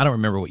I don't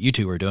remember what you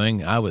two were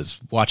doing. I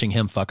was watching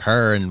him fuck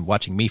her and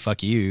watching me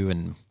fuck you.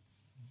 And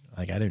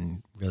like, I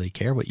didn't really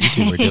care what you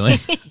two were doing.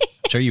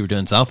 Sure, you were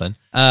doing something.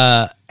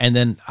 And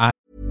then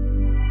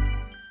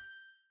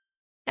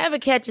Ever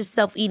catch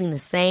yourself eating the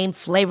same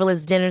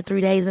flavorless dinner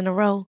 3 days in a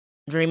row?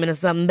 Dreaming of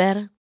something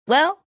better?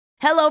 Well,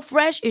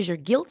 HelloFresh is your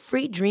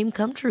guilt-free dream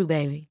come true,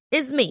 baby.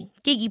 It's me,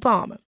 Keke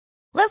Palmer.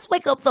 Let's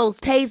wake up those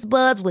taste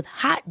buds with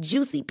hot,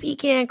 juicy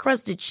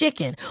pecan-crusted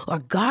chicken or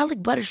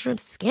garlic butter shrimp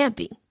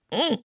scampi.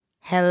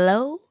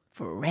 Hello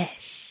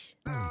Fresh.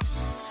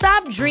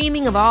 Stop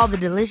dreaming of all the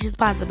delicious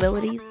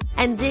possibilities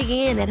and dig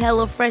in at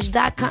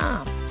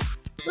HelloFresh.com.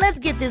 Let's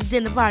get this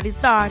dinner party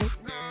started.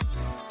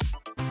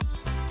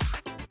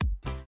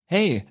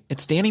 Hey,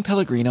 it's Danny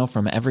Pellegrino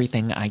from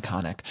Everything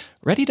Iconic.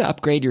 Ready to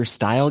upgrade your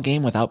style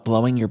game without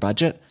blowing your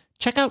budget?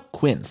 Check out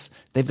Quince.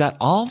 They've got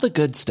all the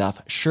good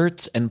stuff,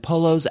 shirts and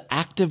polos,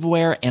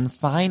 activewear, and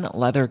fine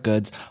leather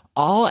goods,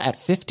 all at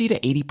 50 to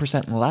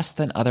 80% less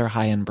than other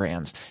high-end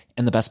brands.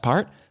 And the best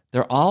part?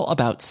 They're all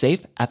about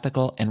safe,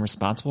 ethical, and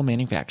responsible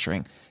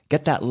manufacturing.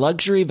 Get that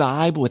luxury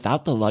vibe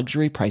without the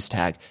luxury price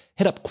tag.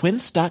 Hit up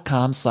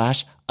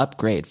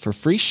quince.com/upgrade for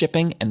free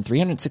shipping and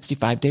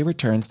 365-day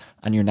returns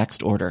on your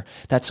next order.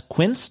 That's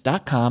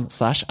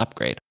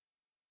quince.com/upgrade.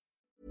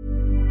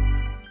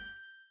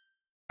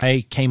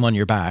 I came on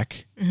your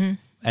back,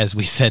 as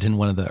we said in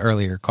one of the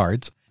earlier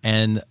cards,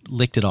 and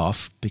licked it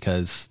off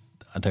because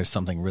there's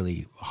something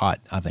really hot,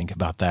 I think,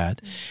 about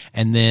that.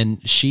 And then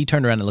she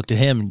turned around and looked at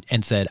him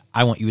and said,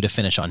 I want you to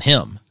finish on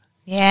him.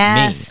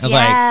 Yes, me.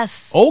 I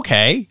was like,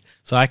 okay.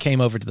 So I came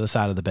over to the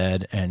side of the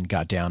bed and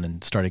got down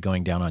and started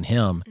going down on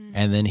him.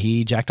 And then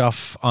he jacked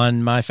off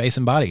on my face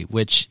and body,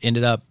 which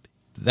ended up,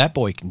 that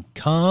boy can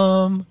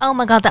come. Oh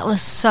my God, that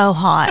was so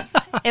hot.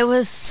 It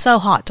was so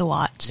hot to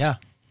watch. Yeah.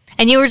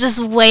 And you were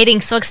just waiting,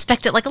 so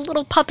expectant, like a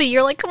little puppy.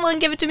 You're like, come on,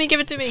 give it to me, give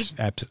it to me.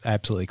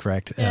 Absolutely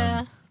correct.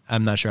 Yeah.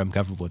 I'm not sure I'm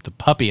comfortable with the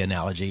puppy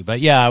analogy, but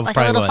yeah, I like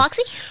probably a little was.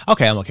 foxy?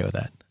 Okay, I'm okay with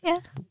that. Yeah.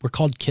 We're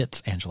called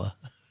kits, Angela.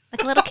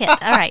 Like a little kid.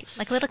 All right.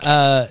 Like a little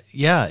kid.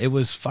 Yeah, it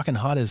was fucking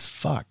hot as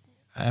fuck.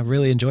 I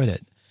really enjoyed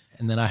it.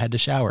 And then I had to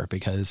shower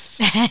because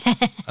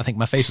I think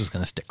my face was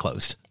going to stick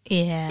closed.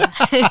 Yeah.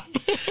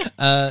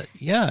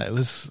 Yeah, it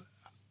was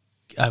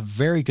a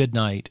very good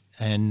night.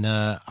 And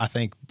I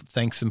think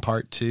thanks in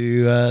part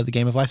to the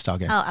Game of Lifestyle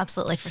game. Oh,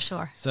 absolutely, for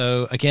sure.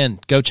 So again,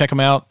 go check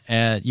them out.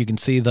 You can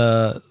see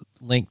the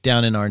link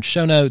down in our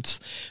show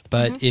notes.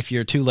 But if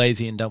you're too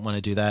lazy and don't want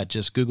to do that,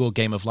 just Google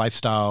Game of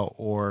Lifestyle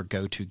or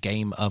go to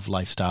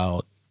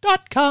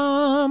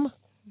gameoflifestyle.com.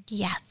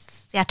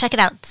 Yes. Yeah, check it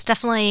out. It's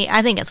definitely,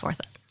 I think it's worth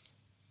it.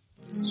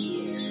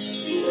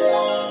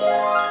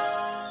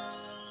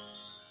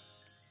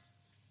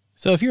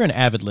 So if you're an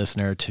avid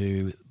listener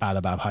to By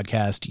the By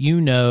podcast, you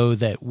know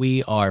that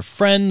we are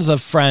friends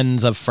of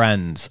friends of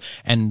friends.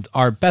 And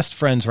our best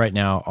friends right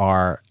now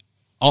are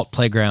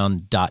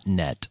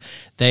altplayground.net.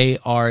 They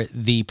are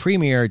the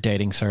premier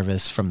dating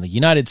service from the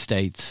United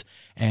States.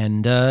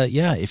 And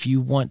if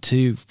you want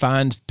to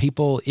find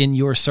people in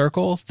your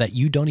circle that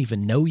you don't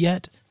even know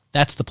yet,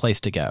 that's the place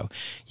to go.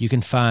 You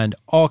can find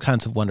all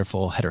kinds of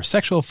wonderful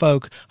heterosexual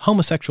folk,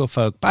 homosexual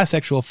folk,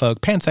 bisexual folk,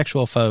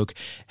 pansexual folk,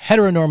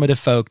 heteronormative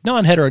folk,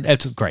 non-hetero.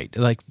 It's great.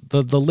 Like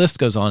the list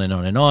goes on and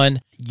on and on.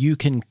 You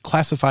can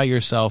classify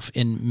yourself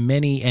in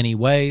any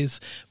ways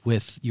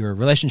with your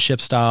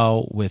relationship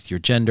style, with your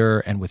gender,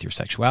 and with your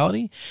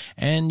sexuality.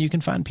 And you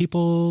can find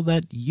people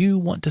that you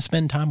want to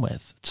spend time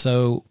with.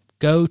 So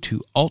go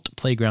to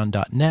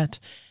altplayground.net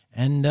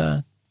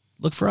and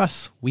look for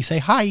us. We say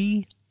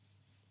hi.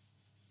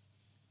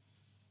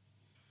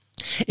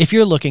 If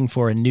you're looking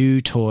for a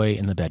new toy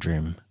in the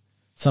bedroom,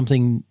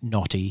 something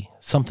naughty,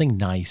 something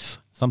nice,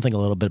 something a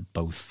little bit of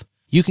both,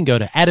 you can go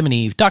to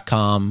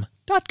adamandeve.com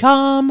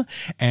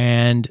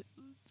and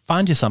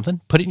find you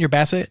something, put it in your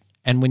basket,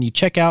 and when you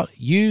check out,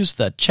 use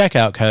the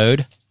checkout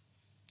code.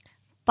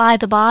 By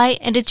the by,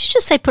 and did you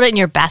just say put it in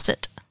your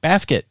basket?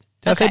 Basket.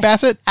 Did I say Okay.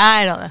 basket?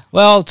 I don't know.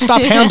 Well,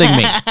 stop hounding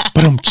me.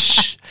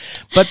 Ba-dum-tsh.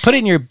 But put it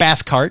in your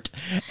Bass cart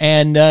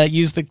and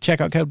use the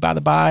checkout code by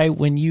the by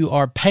when you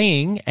are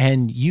paying,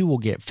 and you will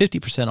get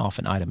 50% off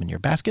an item in your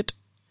basket.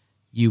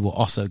 You will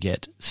also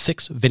get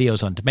 6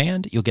 videos on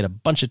demand. You'll get a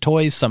bunch of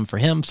toys, some for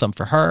him, some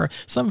for her,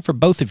 some for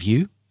both of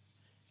you.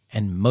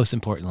 And most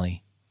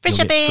importantly, Free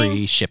you'll get shipping.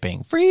 free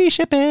shipping. Free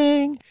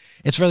shipping.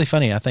 It's really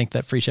funny. I think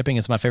that free shipping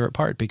is my favorite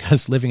part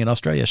because living in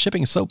Australia,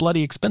 shipping is so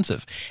bloody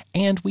expensive.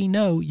 And we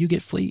know you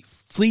get flea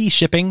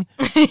shipping.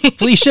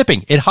 Flea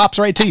shipping. It hops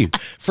right to you.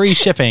 Free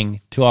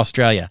shipping to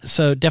Australia.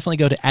 So definitely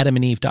go to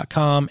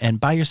adamandeve.com and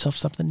buy yourself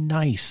something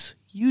nice.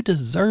 You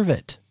deserve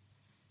it.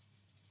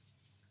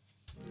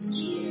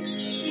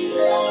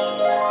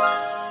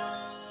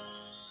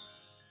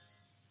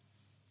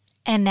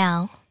 And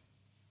now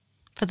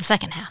for the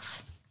second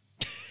half.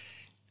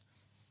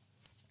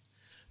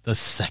 The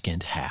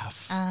second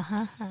half.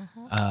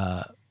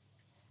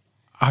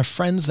 Our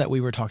friends that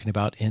we were talking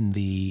about in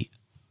the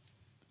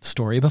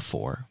story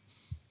before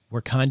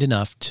were kind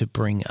enough to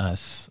bring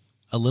us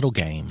a little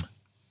game.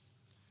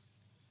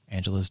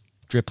 Angela's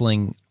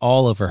dribbling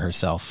all over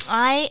herself.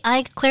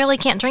 I clearly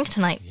can't drink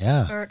tonight.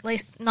 Yeah. Or at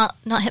least not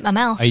hit my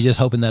mouth. Are you just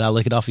hoping that I'll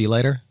lick it off of you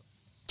later?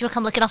 Do you want to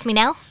come lick it off me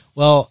now?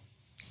 Well,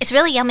 It's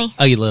really yummy.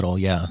 a little,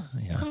 yeah.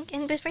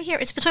 And it's right here.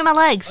 It's between my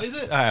legs.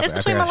 Is it? It's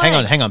between my Hang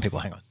on, legs. people,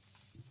 hang on.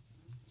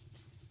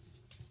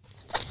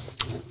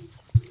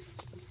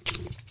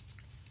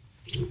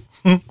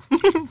 Did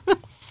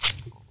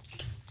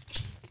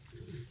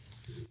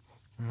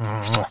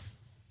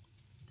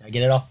I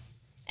get it all?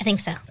 I think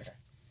so.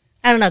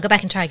 I don't know. Go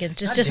back and try again.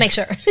 Just make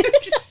sure.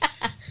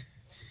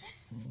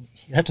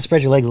 You have to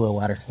spread your legs a little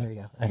wider. There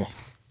you go. Okay.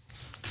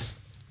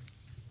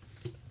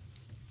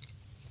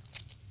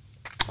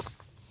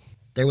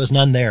 There was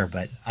none there,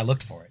 but I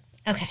looked for it.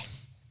 Okay.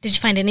 Did you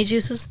find any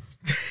juices?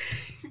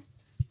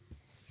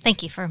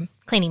 Thank you for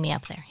cleaning me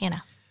up there, you know.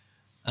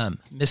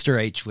 Mr.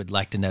 H would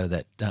like to know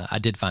that I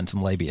did find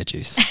some labia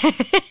juice.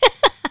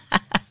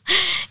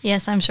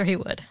 Yes, I'm sure he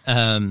would.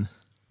 I'm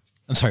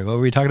sorry, what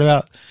were we talking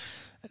about?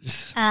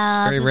 Just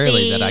very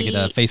rarely that I get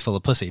a face full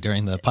of pussy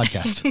during the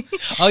podcast.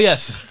 Oh,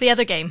 yes. The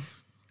other game.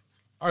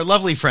 Our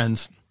lovely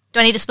friends. Do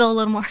I need to spill a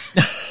little more?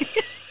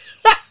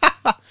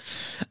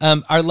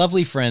 Our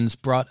lovely friends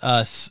brought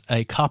us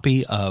a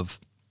copy of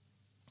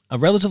a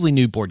relatively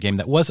new board game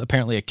that was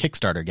apparently a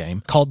Kickstarter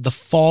game called The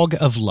Fog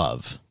of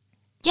Love.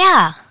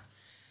 Yeah.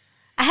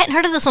 I hadn't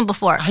heard of this one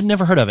before. I'd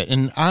never heard of it,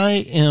 and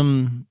I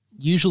am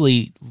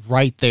usually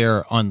right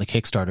there on the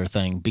Kickstarter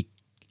thing.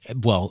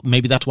 Well,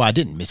 maybe that's why I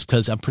didn't, it's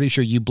because I'm pretty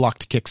sure you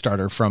blocked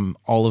Kickstarter from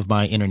all of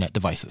my internet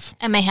devices.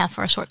 I may have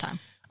for a short time.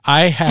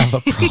 I have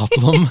a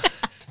problem.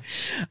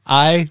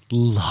 I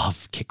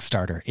love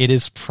Kickstarter. It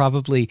is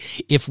probably,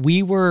 if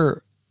we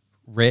were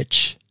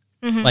rich,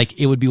 like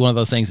it would be one of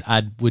those things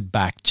I would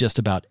back just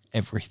about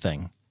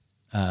everything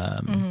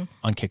on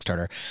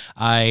Kickstarter.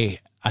 I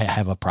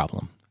have a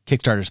problem.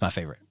 Kickstarter is my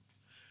favorite.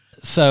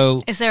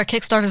 So Is there a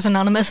Kickstarters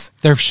Anonymous?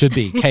 there should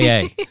be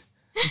KA.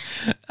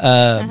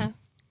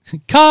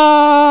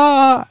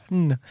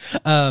 Con.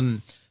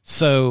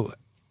 So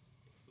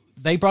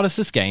they brought us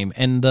this game,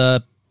 and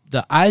the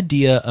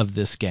idea of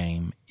this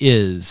game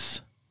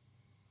is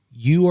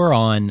you are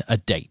on a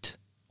date.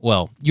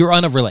 Well, you're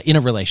on in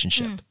a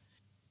relationship.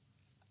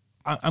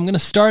 I'm going to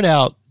start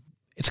out.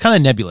 It's kind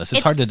of nebulous.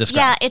 It's hard to describe.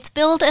 Yeah, it's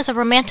billed as a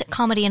romantic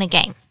comedy in a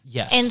game.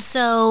 Yes. And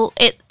so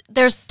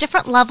there's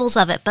different levels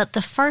of it, but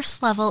the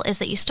first level is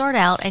that you start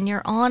out and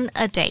you're on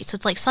a date. So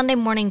it's like Sunday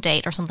morning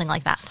date or something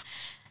like that.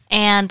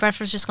 And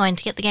Bradford's just going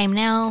to get the game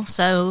now,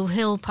 so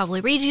he'll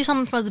probably read you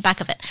something from the back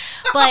of it.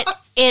 But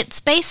it's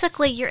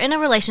basically you're in a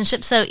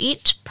relationship, so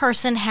each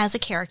person has a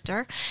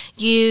character.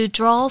 You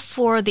draw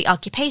for the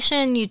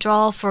occupation, you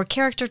draw for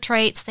character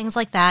traits, things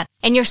like that.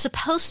 And you're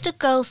supposed to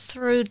go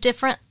through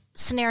different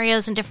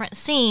scenarios and different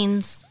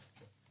scenes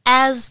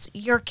as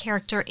your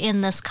character in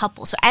this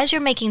couple. So as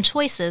you're making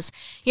choices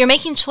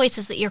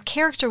that your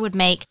character would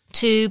make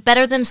to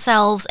better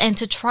themselves and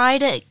to try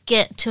to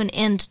get to an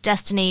end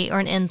destiny or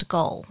an end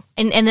goal.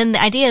 And then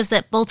the idea is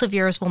that both of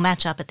yours will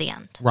match up at the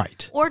end.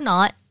 Right. Or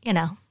not,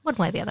 one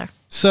way or the other.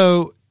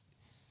 So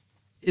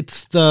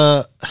it's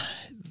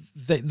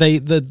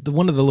the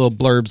one of the little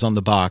blurbs on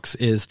the box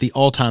is the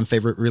all-time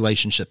favorite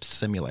relationship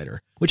simulator,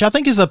 which I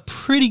think is a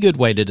pretty good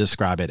way to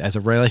describe it as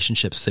a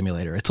relationship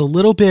simulator. It's a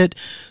little bit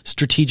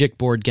strategic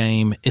board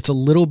game. It's a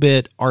little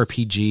bit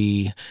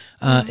RPG.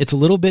 It's a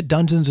little bit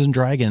Dungeons and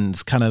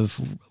Dragons kind of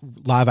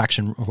live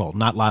action. Well,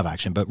 not live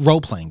action, but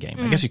role-playing game.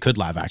 I guess you could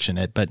live action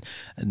it, but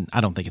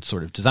I don't think it's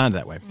sort of designed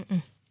that way.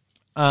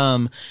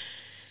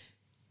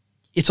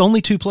 It's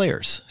only 2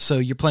 players, so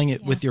you're playing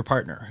it with your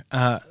partner.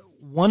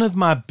 One of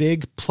my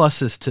big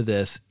pluses to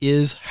this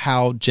is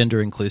how gender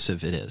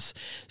inclusive it is.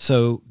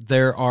 So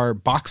there are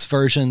box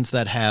versions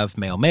that have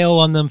male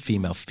on them,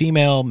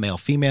 female,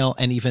 male,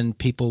 and even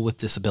people with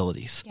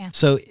disabilities. Yeah.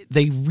 So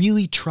they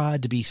really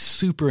tried to be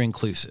super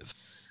inclusive.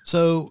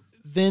 So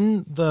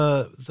then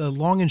the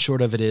long and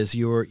short of it is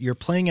you're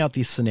playing out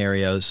these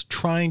scenarios,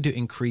 trying to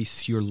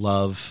increase your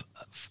love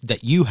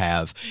that you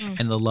have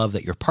and the love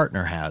that your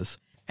partner has.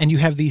 And you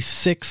have these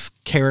 6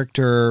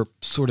 character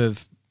sort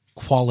of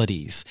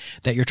qualities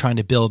that you're trying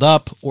to build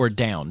up or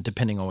down,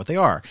 depending on what they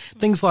are.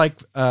 Things like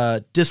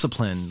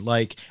discipline,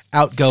 like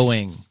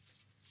outgoing,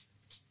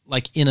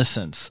 like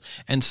innocence.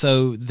 And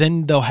so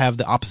then they'll have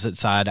the opposite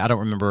side. I don't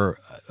remember,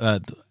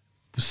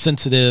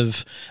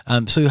 sensitive.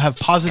 So you have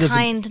positive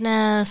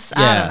kindness.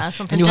 I don't know,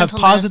 something. And you have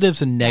gentleness.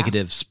 positives and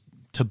negatives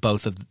to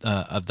both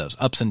of those,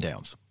 ups and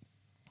downs.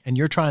 And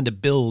you're trying to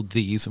build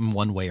these in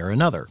one way or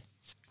another.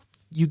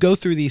 You go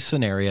through these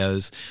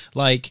scenarios,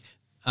 like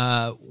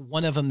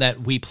one of them that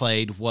we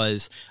played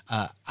was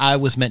I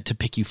was meant to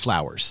pick you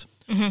flowers,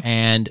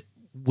 and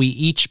we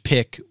each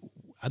pick,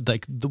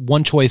 like the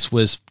one choice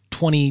was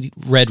 20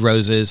 red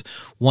roses,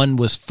 one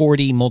was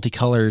 40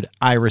 multicolored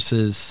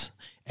irises,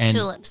 and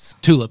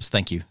tulips.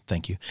 Thank you,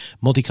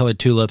 multicolored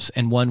tulips,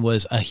 and one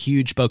was a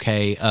huge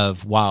bouquet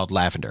of wild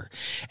lavender.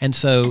 And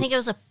so I think it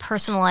was a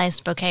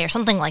personalized bouquet or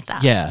something like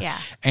that. Yeah.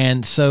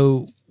 And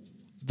so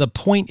the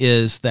point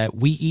is that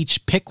we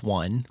each pick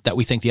one that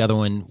we think the other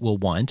one will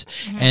want.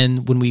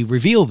 And when we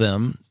reveal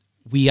them,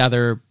 we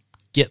either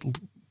get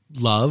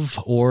love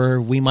or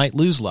we might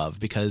lose love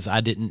because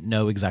I didn't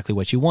know exactly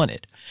what you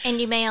wanted.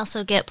 And you may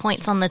also get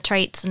points on the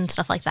traits and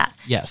stuff like that.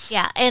 Yes.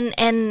 Yeah.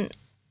 And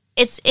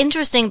it's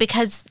interesting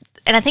because,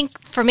 and I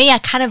think for me, I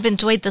kind of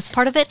enjoyed this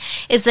part of it,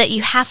 is that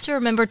you have to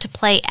remember to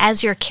play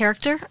as your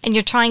character and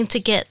you're trying to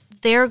get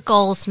their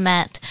goals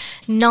met,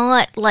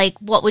 not like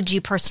what would you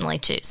personally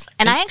choose.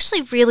 And I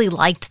actually really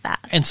liked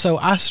that. And so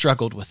I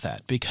struggled with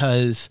that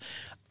because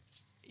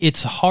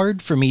it's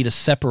hard for me to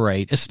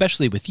separate,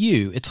 especially with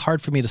you, it's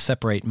hard for me to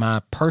separate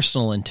my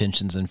personal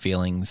intentions and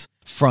feelings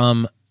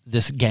from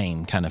this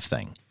game kind of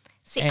thing.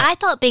 See, I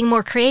thought being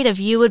more creative,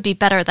 you would be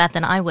better at that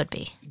than I would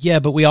be. Yeah,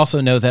 but we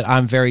also know that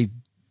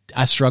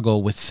I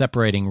struggle with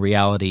separating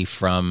reality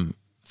from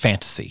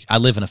fantasy. I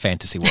live in a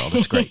fantasy world.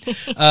 It's great.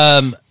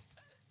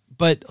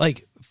 But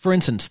like, for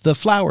instance, the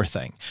flower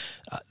thing,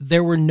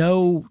 there were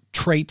no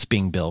traits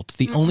being built.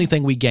 The only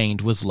thing we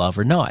gained was love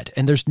or not.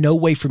 And there's no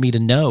way for me to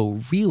know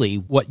really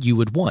what you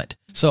would want.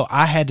 So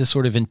I had to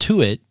sort of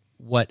intuit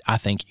what I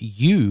think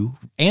you,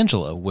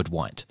 Angela, would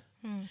want.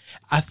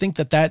 I think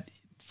that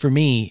for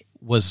me,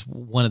 was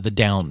one of the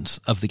downs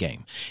of the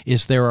game,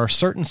 is there are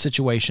certain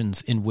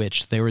situations in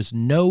which there is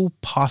no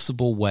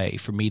possible way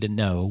for me to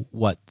know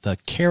what the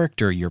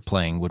character you're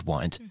playing would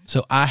want.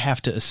 So I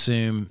have to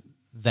assume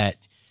that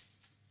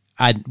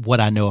what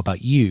I know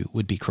about you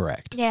would be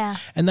correct. Yeah.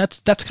 And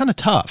that's kind of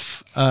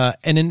tough.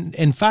 And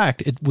in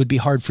fact, it would be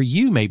hard for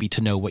you maybe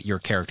to know what your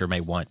character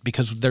may want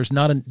because there's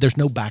no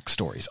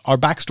backstories. Our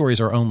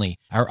backstories are only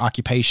our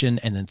occupation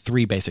and then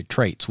 3 basic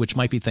traits, which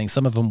might be things.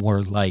 Some of them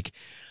were like,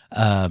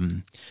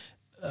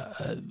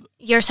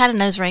 yours had a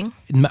nose ring.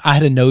 I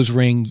had a nose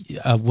ring,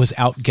 was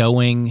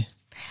outgoing.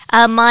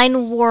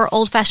 Mine wore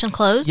old-fashioned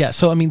clothes. Yeah.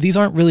 So, I mean, these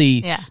aren't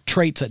really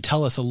traits that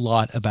tell us a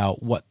lot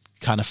about what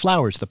kind of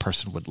flowers the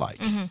person would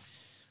like.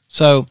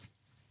 So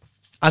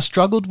I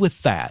struggled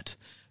with that,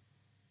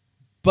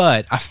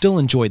 but I still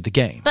enjoyed the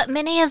game. But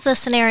many of the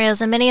scenarios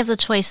and many of the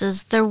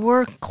choices, there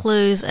were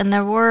clues and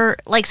there were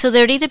so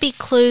there'd either be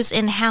clues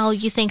in how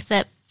you think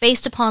that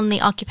based upon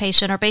the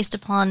occupation or based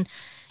upon,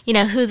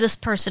 who this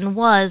person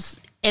was,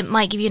 it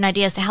might give you an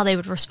idea as to how they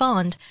would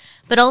respond.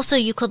 But also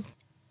you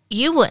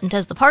wouldn't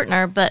as the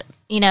partner, but,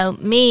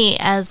 me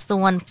as the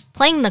one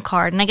playing the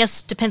card, and I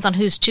guess depends on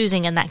who's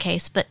choosing in that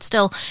case, but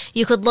still,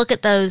 you could look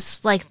at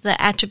those, like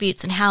the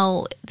attributes and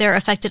how they're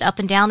affected up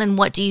and down and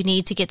what do you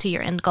need to get to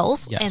your end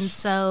goals. Yes. And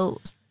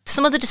so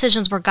some of the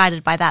decisions were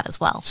guided by that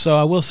as well. So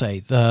I will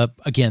say,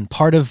 again,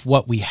 part of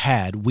what we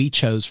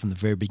chose from the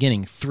very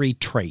beginning 3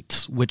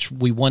 traits, which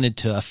we wanted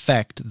to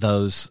affect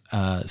those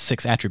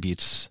 6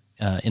 attributes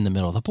in the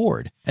middle of the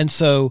board. And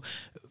so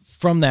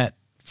from that,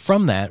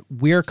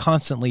 we're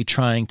constantly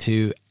trying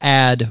to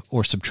add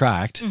or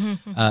subtract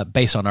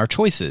based on our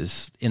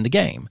choices in the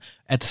game.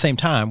 At the same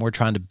time, we're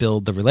trying to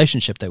build the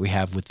relationship that we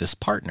have with this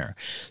partner.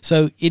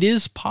 So it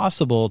is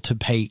possible to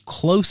pay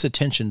close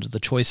attention to the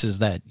choices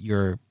that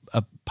your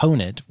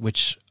opponent,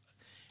 which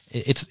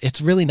it's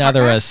really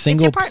neither a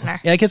single... It's your partner.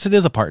 Yeah, I guess it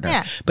is a partner.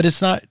 Yeah. But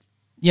it's not...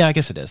 Yeah, I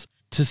guess it is.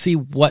 To see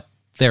what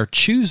they're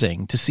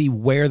choosing to see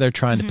where they're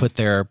trying to put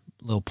their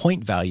little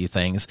point value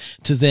things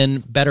to then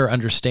better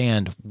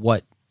understand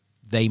what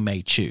they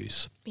may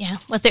choose. Yeah,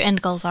 what their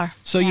end goals are.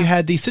 So you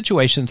had these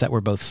situations that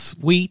were both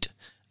sweet,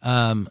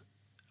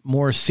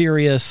 more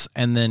serious,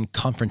 and then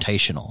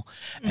confrontational.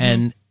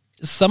 And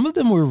some of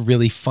them were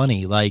really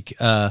funny, like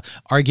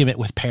argument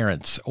with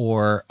parents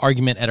or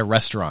argument at a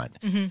restaurant.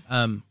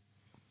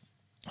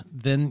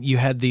 Then you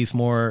had these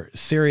more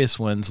serious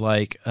ones,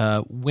 like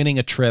winning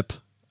a trip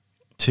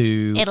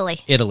to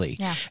Italy.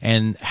 Yeah.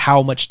 And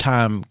how much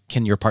time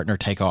can your partner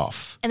take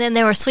off? And then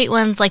there were sweet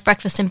ones like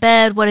breakfast in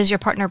bed. What is your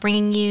partner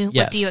bringing you?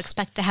 Yes. What do you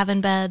expect to have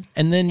in bed?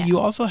 And then you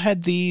also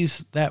had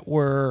these that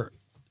were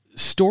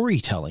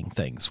storytelling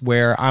things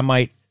where I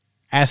might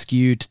ask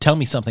you to tell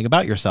me something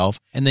about yourself,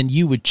 and then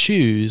you would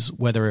choose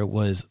whether it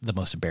was the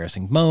most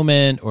embarrassing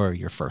moment or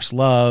your first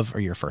love or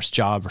your first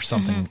job or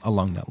something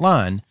along that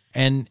line.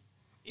 And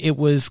it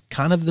was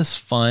kind of this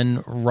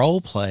fun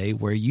role play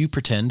where you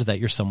pretend that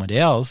you're somebody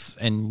else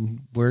and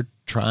we're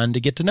trying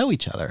to get to know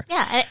each other.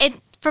 Yeah,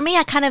 for me,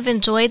 I kind of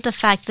enjoyed the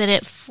fact that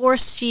it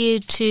forced you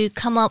to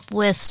come up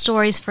with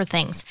stories for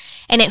things,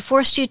 and it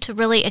forced you to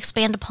really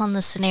expand upon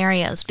the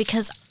scenarios,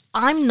 because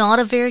I'm not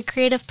a very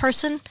creative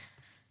person.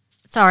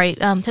 Sorry,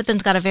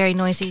 Pippin's got a very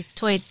noisy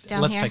toy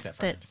down Let's here. take that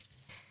from him.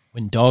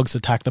 When dogs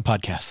attack the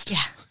podcast.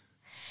 Yeah.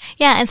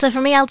 Yeah, and so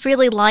for me, I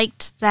really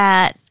liked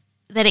that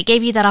it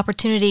gave you that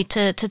opportunity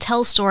to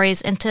tell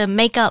stories and to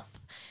make up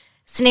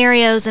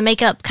scenarios and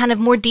make up kind of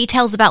more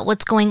details about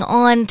what's going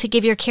on, to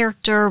give your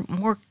character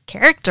more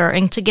character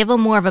and to give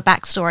them more of a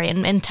backstory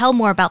and tell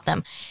more about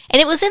them.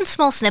 And it was in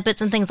small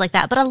snippets and things like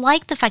that, but I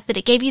like the fact that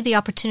it gave you the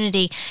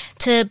opportunity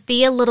to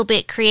be a little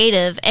bit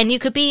creative, and you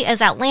could be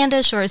as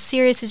outlandish or as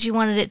serious as you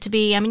wanted it to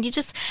be. I mean, you're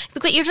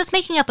just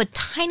making up a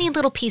tiny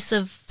little piece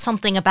of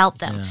something about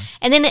them.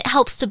 And then it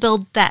helps to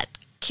build that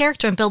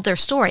character and build their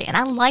story. And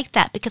I like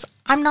that because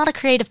I'm not a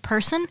creative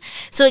person.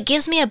 So it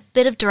gives me a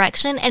bit of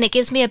direction, and it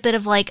gives me a bit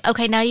of like,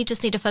 okay, now you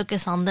just need to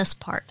focus on this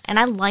part. And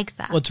I like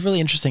that. Well, it's really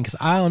interesting because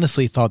I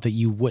honestly thought that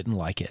you wouldn't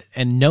like it.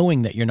 And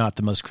knowing that you're not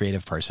the most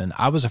creative person,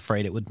 I was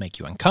afraid it would make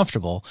you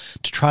uncomfortable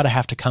to try to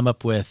have to come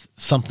up with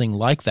something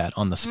like that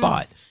on the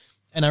spot.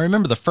 And I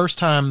remember the first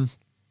time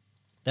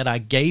that I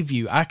gave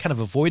you, I kind of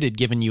avoided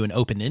giving you an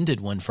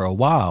open-ended one for a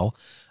while.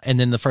 And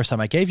then the first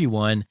time I gave you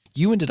one,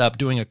 you ended up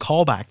doing a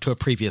callback to a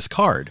previous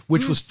card,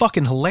 which was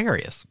fucking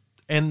hilarious.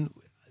 And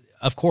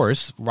of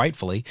course,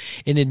 rightfully,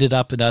 it ended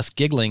up in us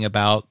giggling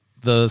about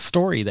the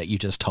story that you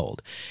just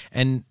told.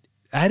 And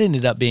that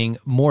ended up being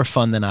more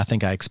fun than I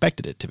think I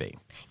expected it to be.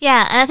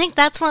 Yeah, and I think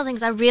that's one of the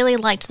things I really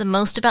liked the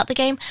most about the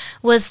game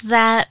was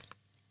that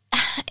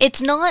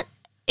it's not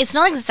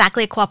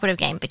exactly a cooperative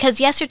game, because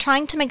yes, you're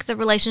trying to make the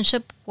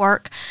relationship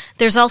work.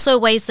 There's also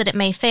ways that it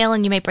may fail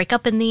and you may break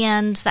up in the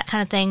end, that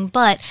kind of thing.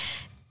 But,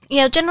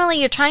 generally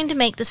you're trying to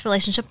make this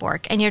relationship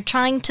work and you're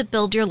trying to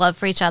build your love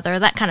for each other,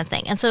 that kind of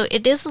thing. And so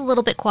it is a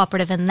little bit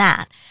cooperative in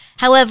that.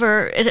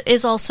 However, it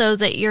is also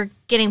that you're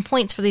getting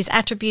points for these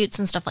attributes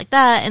and stuff like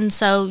that. And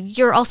so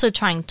you're also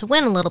trying to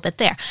win a little bit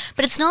there.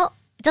 But it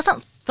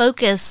doesn't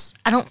focus,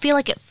 I don't feel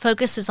like it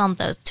focuses on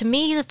those. To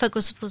me, the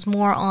focus was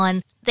more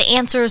on the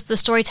answers, the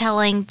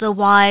storytelling, the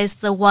whys,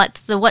 the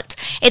whats,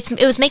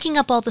 it was making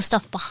up all the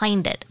stuff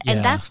behind it. Yeah.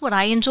 And that's what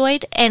I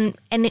enjoyed. And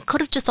it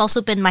could have just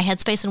also been my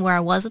headspace and where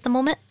I was at the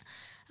moment.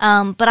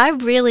 But I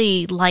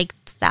really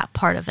liked that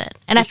part of it.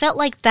 And I felt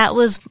like that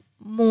was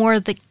more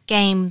the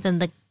game than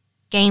the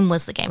game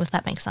was the game, if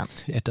that makes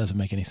sense. It doesn't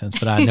make any sense,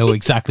 but I know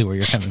exactly where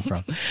you're coming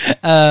from.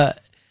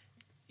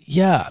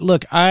 Yeah,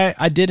 look,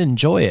 I did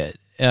enjoy it.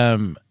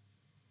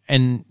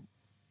 And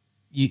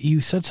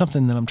you said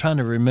something that I'm trying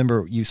to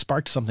remember. You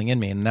sparked something in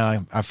me, and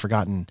now I've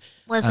forgotten.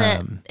 Was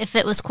it if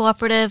it was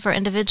cooperative or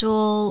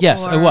individual?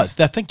 Yes, or... it was.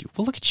 Thank you.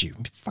 Well, look at you.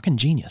 Fucking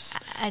genius.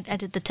 I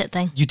did the tit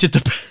thing. You did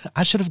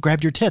I should have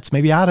grabbed your tits.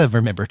 Maybe I'd have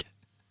remembered.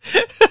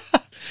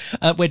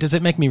 Wait, does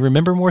it make me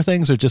remember more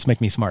things or just make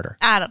me smarter?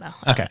 I don't know.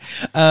 Okay.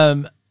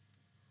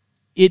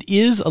 It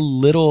is a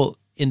little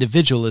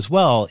individual as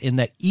well, in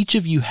that each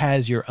of you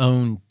has your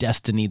own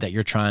destiny that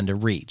you're trying to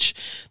reach.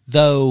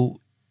 Though,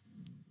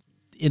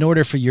 in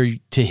order for you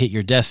to hit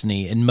your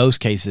destiny, in most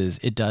cases,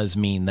 it does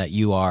mean that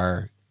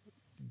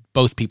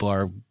both people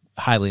are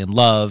highly in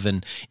love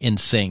and in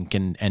sync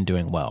and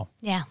doing well.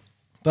 Yeah.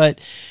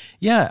 But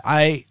yeah,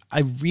 I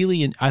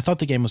thought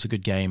the game was a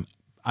good game.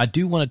 I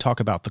do want to talk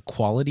about the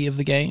quality of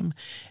the game.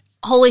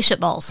 Holy shit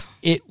balls.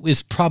 It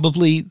was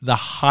probably the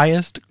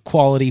highest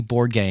quality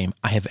board game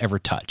I have ever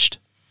touched.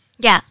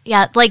 Yeah.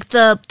 Like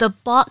the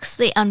box,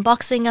 the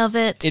unboxing of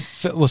it.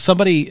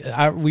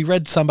 We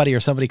read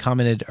somebody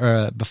commented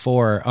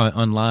before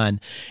online.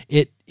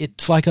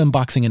 It's like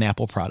unboxing an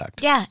Apple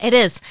product. Yeah, it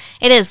is.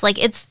 It is.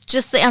 Like, it's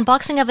just the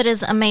unboxing of it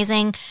is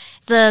amazing.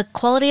 The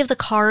quality of the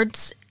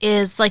cards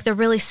is like they're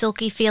really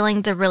silky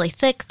feeling. They're really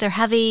thick. They're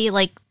heavy,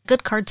 like good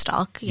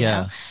cardstock. You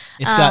know?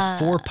 It's got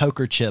 4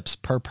 poker chips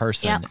per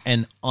person. Yep.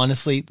 And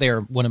honestly, they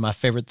are one of my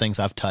favorite things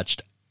I've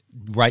touched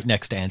right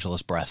next to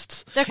Angela's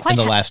breasts They're quite in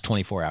the last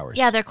 24 hours.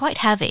 Yeah, they're quite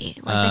heavy.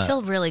 Like they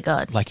feel really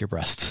good. Like your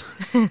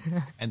breasts.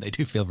 And they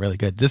do feel really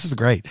good. This is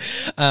great.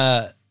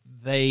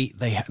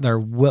 They're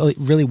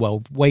really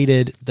well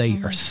weighted. They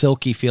are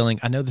silky feeling.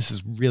 I know this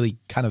is really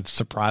kind of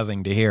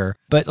surprising to hear,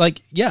 but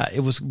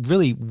it was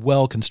really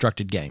well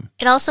constructed game.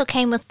 It also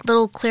came with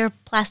little clear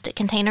plastic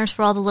containers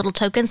for all the little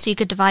tokens, so you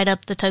could divide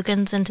up the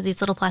tokens into these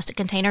little plastic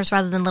containers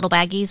rather than little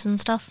baggies and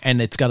stuff. And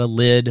it's got a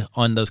lid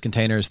on those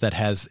containers that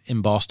has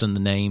embossed in the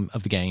name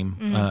of the game.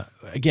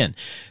 Again,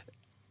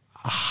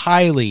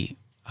 highly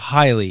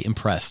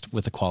impressed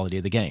with the quality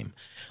of the game.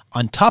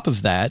 On top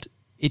of that,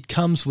 it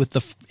comes with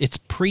it's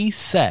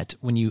preset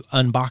when you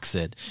unbox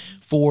it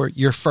for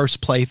your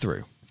first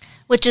playthrough.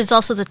 Which is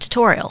also the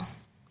tutorial.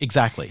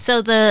 Exactly.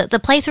 So the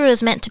playthrough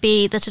is meant to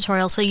be the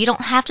tutorial, so you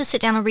don't have to sit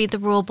down and read the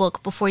rule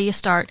book before you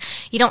start.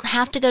 You don't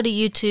have to go to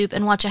YouTube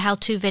and watch a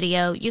how-to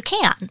video. You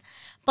can.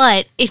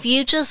 But if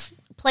you just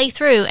play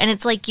through, and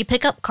it's like you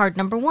pick up card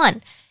number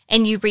 1,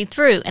 and you read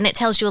through, and it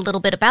tells you a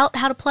little bit about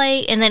how to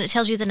play, and then it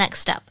tells you the next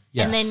step.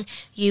 Yes. And then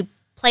you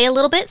play a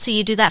little bit, so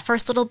you do that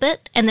first little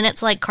bit, and then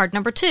it's like card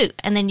number 2,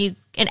 and then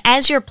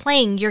as you're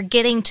playing, you're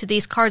getting to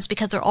these cards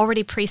because they're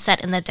already preset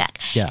in the deck.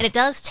 Yeah. And it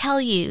does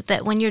tell you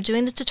that when you're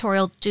doing the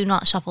tutorial, do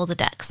not shuffle the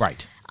decks.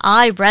 Right.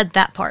 I read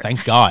that part.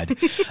 Thank God.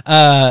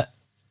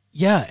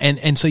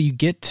 And so you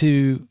get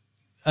to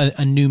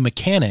a new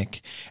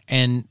mechanic,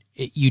 and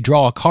you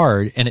draw a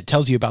card, and it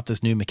tells you about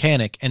this new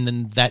mechanic, and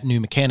then that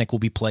new mechanic will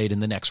be played in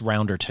the next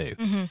round or two.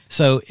 Mm-hmm.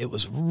 So it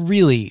was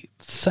really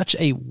such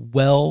a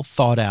well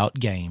thought out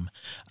game.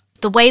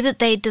 The way that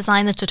they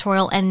designed the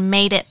tutorial and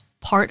made it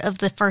part of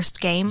the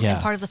first game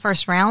and part of the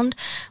first round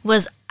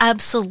was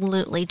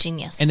absolutely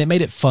genius. And it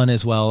made it fun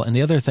as well. And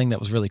the other thing that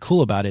was really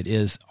cool about it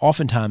is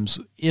oftentimes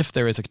if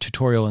there is a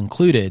tutorial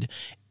included,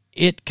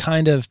 it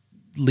kind of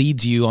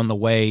leads you on the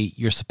way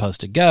you're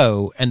supposed to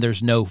go, and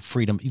there's no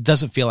freedom. It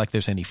doesn't feel like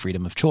there's any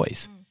freedom of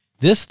choice.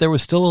 There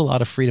was still a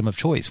lot of freedom of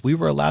choice. We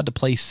were allowed to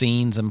play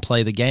scenes and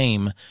play the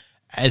game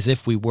as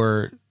if we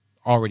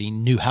already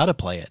knew how to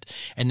play it.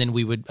 And then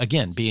we would,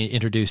 again, be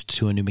introduced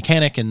to a new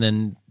mechanic, and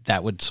then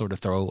that would sort of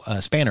throw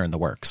a spanner in the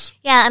works.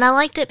 Yeah, and I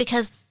liked it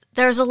because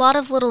there's a lot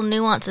of little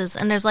nuances,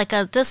 and there's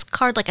this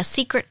card, like a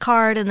secret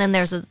card, and then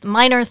there's a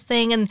minor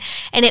thing, and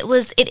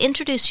it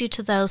introduced you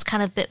to those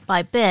kind of bit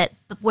by bit.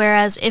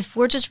 Whereas if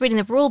we're just reading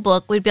the rule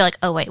book, we'd be like,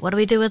 oh wait, what do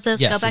we do with this?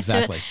 Yes, Go back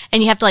exactly. to it,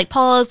 and you have to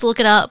pause, look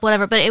it up,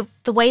 whatever. But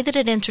the way that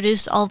it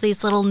introduced all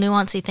these little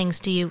nuancy things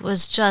to you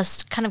was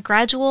just kind of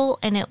gradual,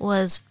 and it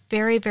was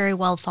very, very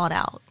well thought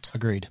out.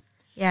 Agreed.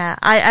 Yeah,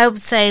 I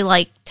would say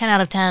 10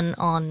 out of 10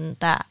 on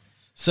that.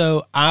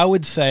 So I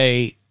would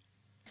say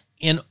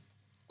in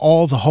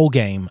the whole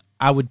game,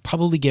 I would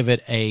probably give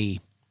it I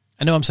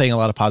know I'm saying a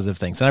lot of positive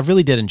things, and I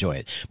really did enjoy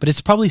it, but it's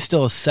probably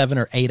still a 7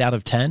 or 8 out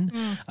of 10.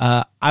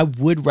 I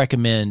would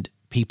recommend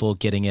people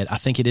getting it. I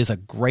think it is a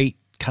great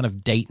kind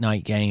of date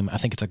night game. I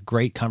think it's a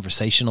great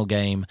conversational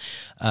game.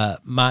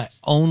 My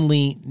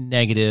only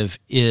negative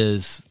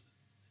is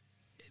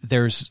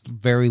there's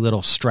very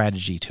little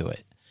strategy to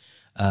it.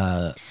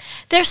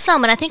 There's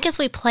some, and I think as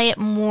we play it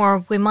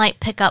more, we might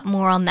pick up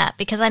more on that,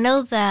 because I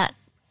know that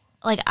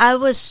I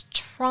was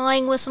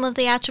trying with some of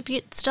the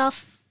attribute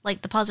stuff,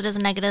 like the positives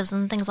and negatives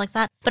and things like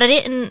that, but I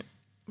didn't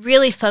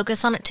really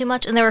focus on it too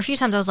much. And there were a few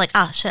times I was like,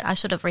 shit, I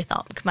should have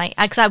rethought.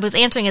 Because I was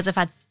answering as if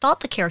I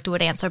thought the character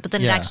would answer, but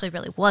then it actually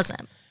really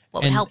wasn't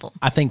what would help him.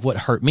 I think what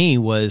hurt me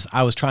was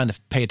I was trying to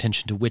pay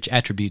attention to which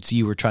attributes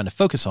you were trying to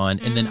focus on,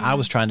 and then I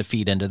was trying to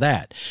feed into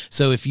that.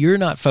 So if you're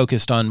not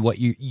focused on what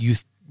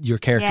your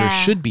character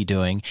should be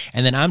doing,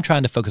 and then I'm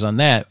trying to focus on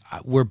that,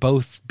 we're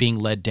both being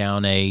led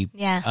down a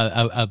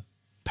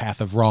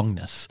path of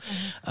wrongness.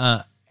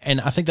 And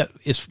I think that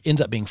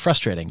ends up being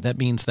frustrating. That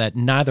means that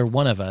neither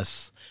one of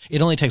us,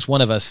 it only takes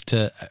one of us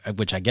to,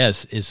 which I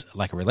guess is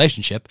like a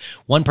relationship,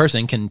 one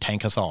person can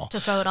tank us all. To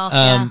throw it off,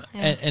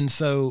 And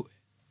so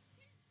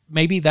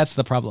maybe that's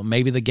the problem.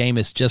 Maybe the game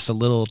is just a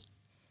little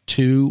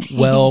too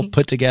well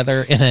put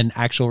together in an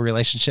actual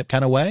relationship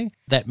kind of way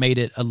that made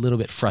it a little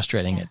bit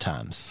frustrating at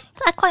times.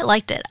 I quite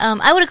liked it.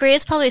 I would agree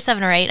it's probably a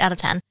 7 or 8 out of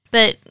 10,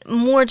 but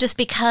more just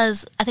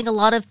because I think a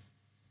lot of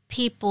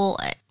people,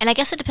 and I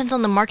guess it depends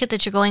on the market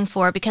that you're going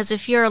for, because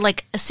if you're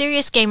a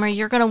serious gamer,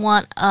 you're going to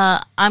want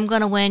I'm going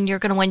to win, you're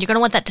going to win, you're going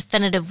to want that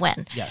definitive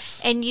win.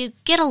 Yes. And you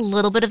get a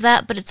little bit of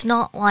that, but it's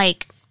not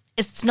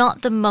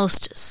the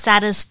most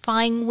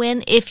satisfying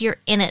win if you're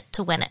in it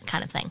to win it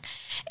kind of thing.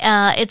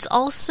 It's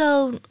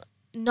also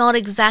not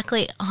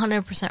exactly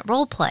 100%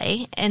 role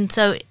play, and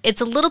so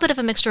it's a little bit of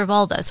a mixture of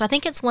all those. So I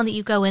think it's one that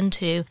you go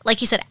into,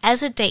 like you said,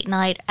 as a date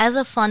night, as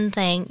a fun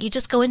thing. You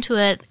just go into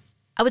it,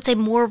 I would say,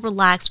 more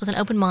relaxed with an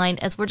open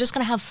mind, as we're just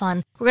going to have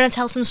fun. We're going to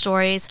tell some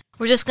stories.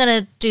 We're just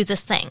going to do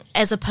this thing,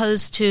 as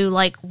opposed to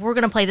we're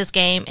going to play this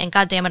game and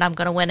God damn it, I'm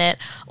going to win it.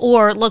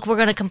 Or look, we're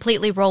going to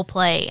completely role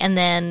play and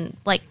then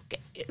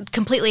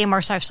completely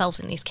immerse ourselves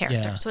in these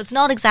characters. Yeah. So it's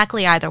not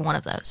exactly either one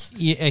of those.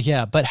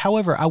 Yeah. But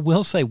however, I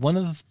will say one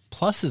of the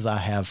pluses I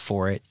have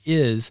for it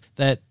is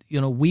that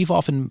we've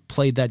often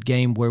played that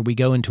game where we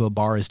go into a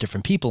bar as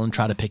different people and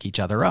try to pick each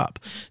other up.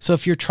 So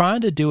if you're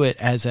trying to do it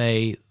as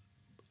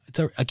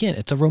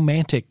it's a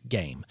romantic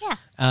game.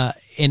 Yeah.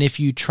 And if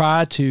you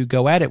try to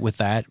go at it with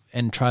that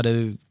and try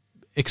to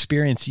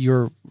experience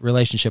your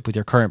relationship with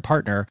your current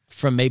partner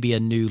from maybe a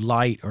new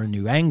light or a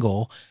new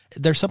angle,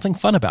 there's something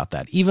fun about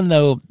that, even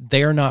though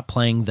they're not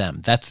playing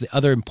them. That's the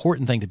other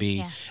important thing to be.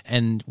 Yeah.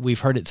 And we've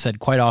heard it said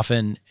quite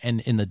often,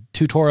 and in the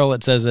tutorial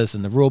it says this,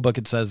 in the rule book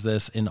it says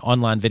this, in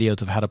online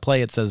videos of how to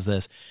play it says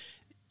this.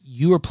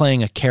 You are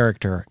playing a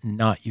character,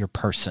 not your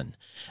person.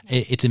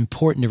 It's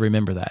important to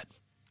remember that,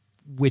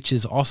 which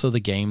is also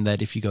the game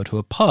that if you go to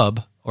a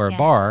pub or a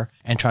bar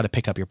and try to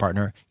pick up your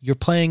partner, you're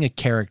playing a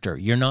character.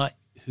 You're not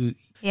who.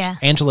 Yeah.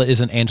 Angela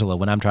isn't Angela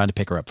when I'm trying to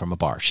pick her up from a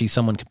bar. She's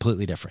someone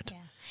completely different.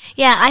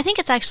 Yeah, I think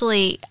it's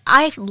actually,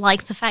 I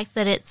like the fact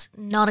that it's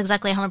not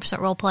exactly 100%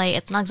 role play.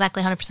 It's not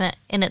exactly 100%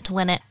 in it to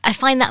win it. I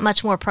find that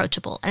much more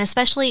approachable. And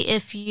especially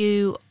if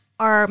you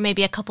are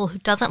maybe a couple who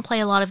doesn't play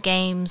a lot of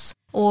games,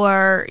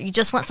 or you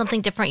just want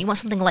something different, you want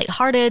something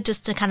lighthearted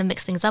just to kind of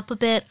mix things up a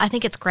bit, I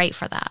think it's great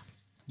for that.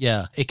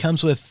 Yeah, it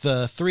comes with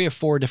 3 or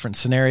 4 different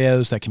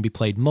scenarios that can be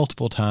played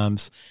multiple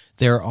times.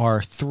 There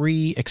are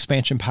 3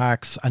 expansion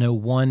packs. I know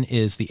one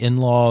is the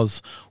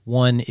in-laws,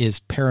 one is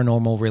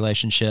paranormal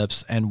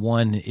relationships, and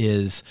one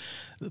is,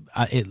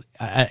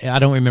 I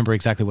don't remember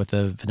exactly what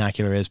the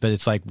vernacular is, but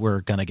it's like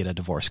we're going to get a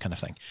divorce kind of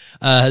thing.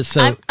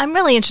 So I'm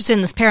really interested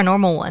in this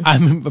paranormal one.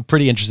 I'm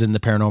pretty interested in the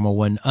paranormal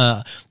one.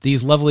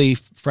 These lovely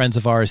friends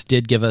of ours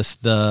did give us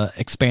the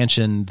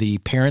expansion, the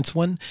parents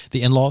one,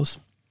 the in-laws.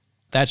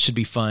 That should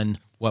be fun.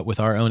 What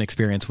with our own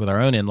experience with our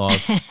own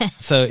in-laws.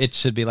 So it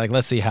should be like,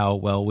 let's see how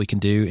well we can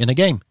do in a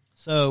game.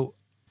 So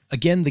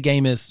again, the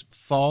game is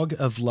Fog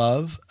of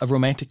Love, a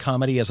romantic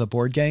comedy as a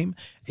board game.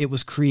 It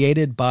was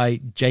created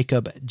by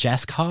Jacob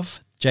Jaskov,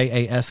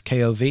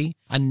 Jaskov.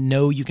 I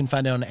know you can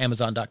find it on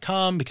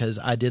Amazon.com because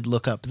I did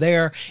look up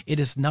there. It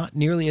is not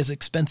nearly as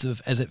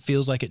expensive as it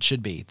feels like it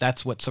should be.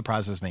 That's what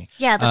surprises me.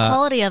 Yeah, the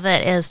quality of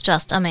it is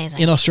just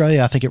amazing. In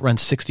Australia, I think it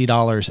runs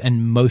 $60,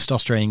 and most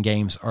Australian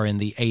games are in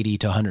the $80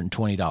 to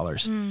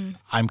 $120.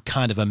 I'm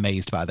kind of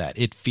amazed by that.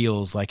 It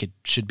feels like it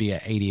should be an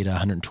 $80 to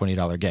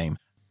 $120 game.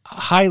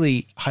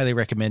 Highly, highly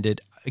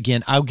recommended.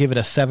 Again, I'll give it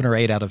a 7 or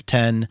 8 out of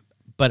 10,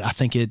 but I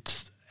think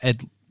it's a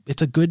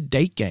good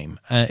date game.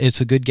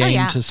 It's a good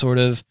game to sort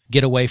of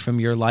get away from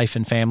your life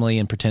and family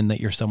and pretend that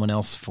you're someone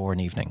else for an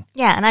evening.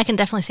 Yeah, and I can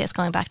definitely see us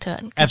going back to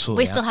it.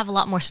 Absolutely. We still have a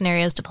lot more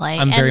scenarios to play.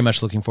 I'm very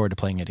much looking forward to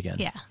playing it again.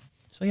 Yeah.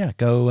 So yeah,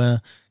 go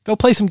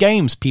play some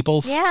games,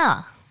 peoples.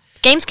 Yeah.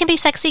 Games can be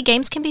sexy.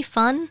 Games can be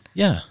fun.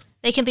 Yeah.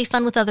 They can be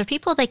fun with other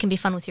people. They can be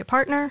fun with your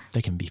partner.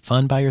 They can be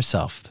fun by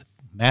yourself.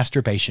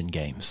 Masturbation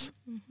games.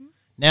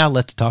 Now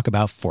let's talk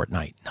about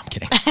Fortnite. No, I'm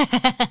kidding.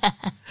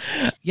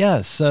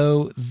 Yeah,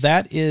 so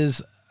that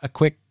is a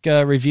quick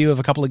review of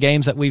a couple of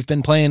games that we've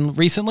been playing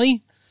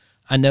recently.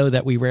 I know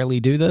that we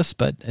rarely do this,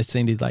 but it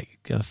seemed like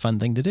a fun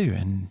thing to do.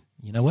 And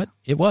you know what?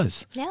 It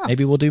was. Yeah.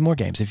 Maybe we'll do more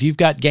games. If you've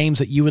got games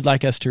that you would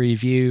like us to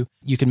review,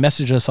 you can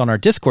message us on our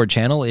Discord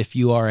channel if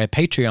you are a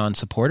Patreon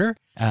supporter.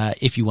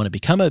 If you want to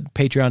become a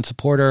Patreon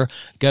supporter,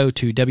 go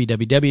to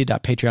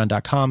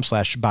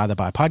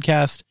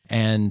www.patreon.com/bythebuypodcast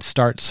and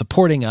start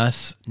supporting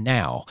us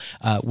now.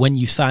 When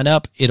you sign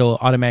up, it'll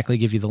automatically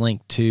give you the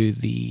link to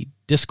the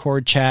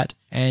Discord chat,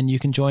 and you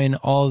can join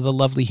all of the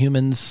lovely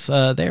humans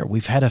there.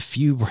 We've had a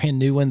few brand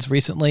new ones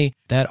recently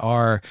that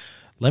are,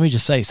 let me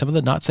just say, some of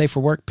the not safe for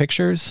work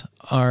pictures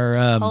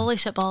are... Holy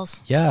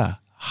shitballs. Yeah.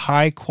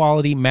 High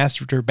quality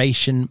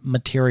masturbation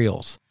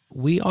materials.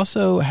 We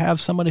also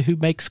have somebody who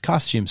makes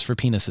costumes for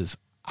penises.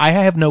 I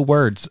have no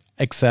words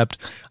except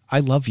I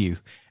love you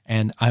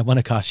and I want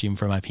a costume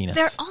for my penis.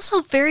 They're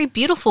also very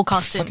beautiful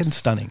costumes. Fucking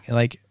stunning.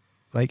 Like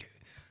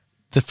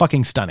the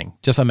fucking stunning.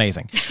 Just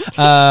amazing.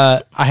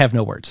 I have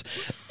no words.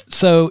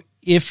 So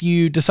if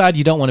you decide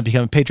you don't want to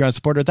become a Patreon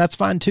supporter, that's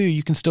fine too.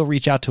 You can still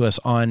reach out to us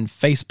on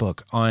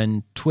Facebook,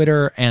 on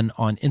Twitter, and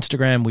on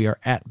Instagram. We are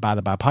at By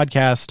the By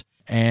Podcast.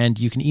 And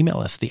you can email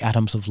us,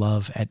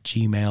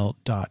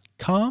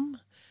 theatomsoflove@gmail.com.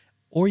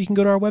 Or you can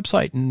go to our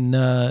website and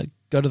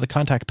go to the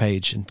contact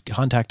page and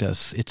contact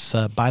us. It's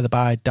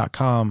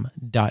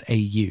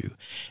bytheby.com.au.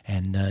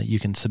 And you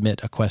can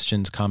submit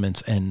questions,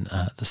 comments, and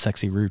the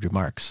sexy rude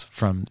remarks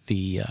from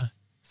the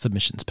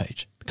submissions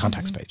page, the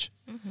contacts page.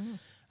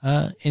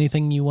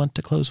 Anything you want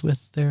to close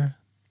with there,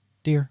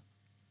 dear?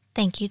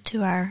 Thank you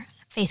to our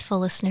faithful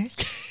listeners.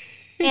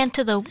 And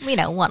to the,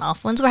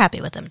 one-off ones. We're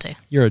happy with them too.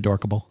 You're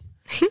adorable.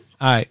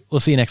 All right.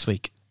 We'll see you next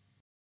week.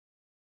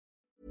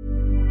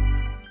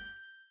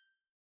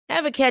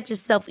 Ever catch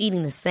yourself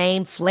eating the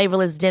same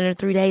flavorless dinner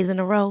 3 days in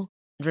a row?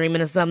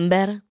 Dreaming of something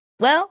better?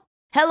 Well,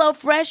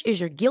 HelloFresh is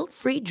your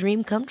guilt-free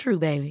dream come true,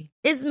 baby.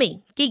 It's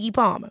me, Keke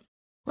Palmer.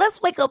 Let's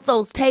wake up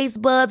those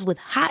taste buds with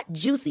hot,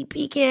 juicy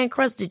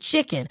pecan-crusted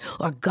chicken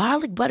or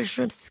garlic butter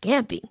shrimp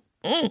scampi.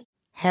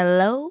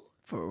 Hello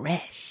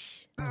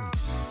Fresh.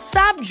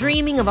 Stop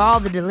dreaming of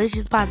all the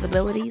delicious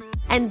possibilities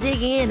and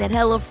dig in at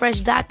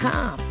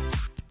HelloFresh.com.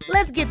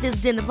 Let's get this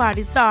dinner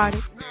party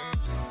started.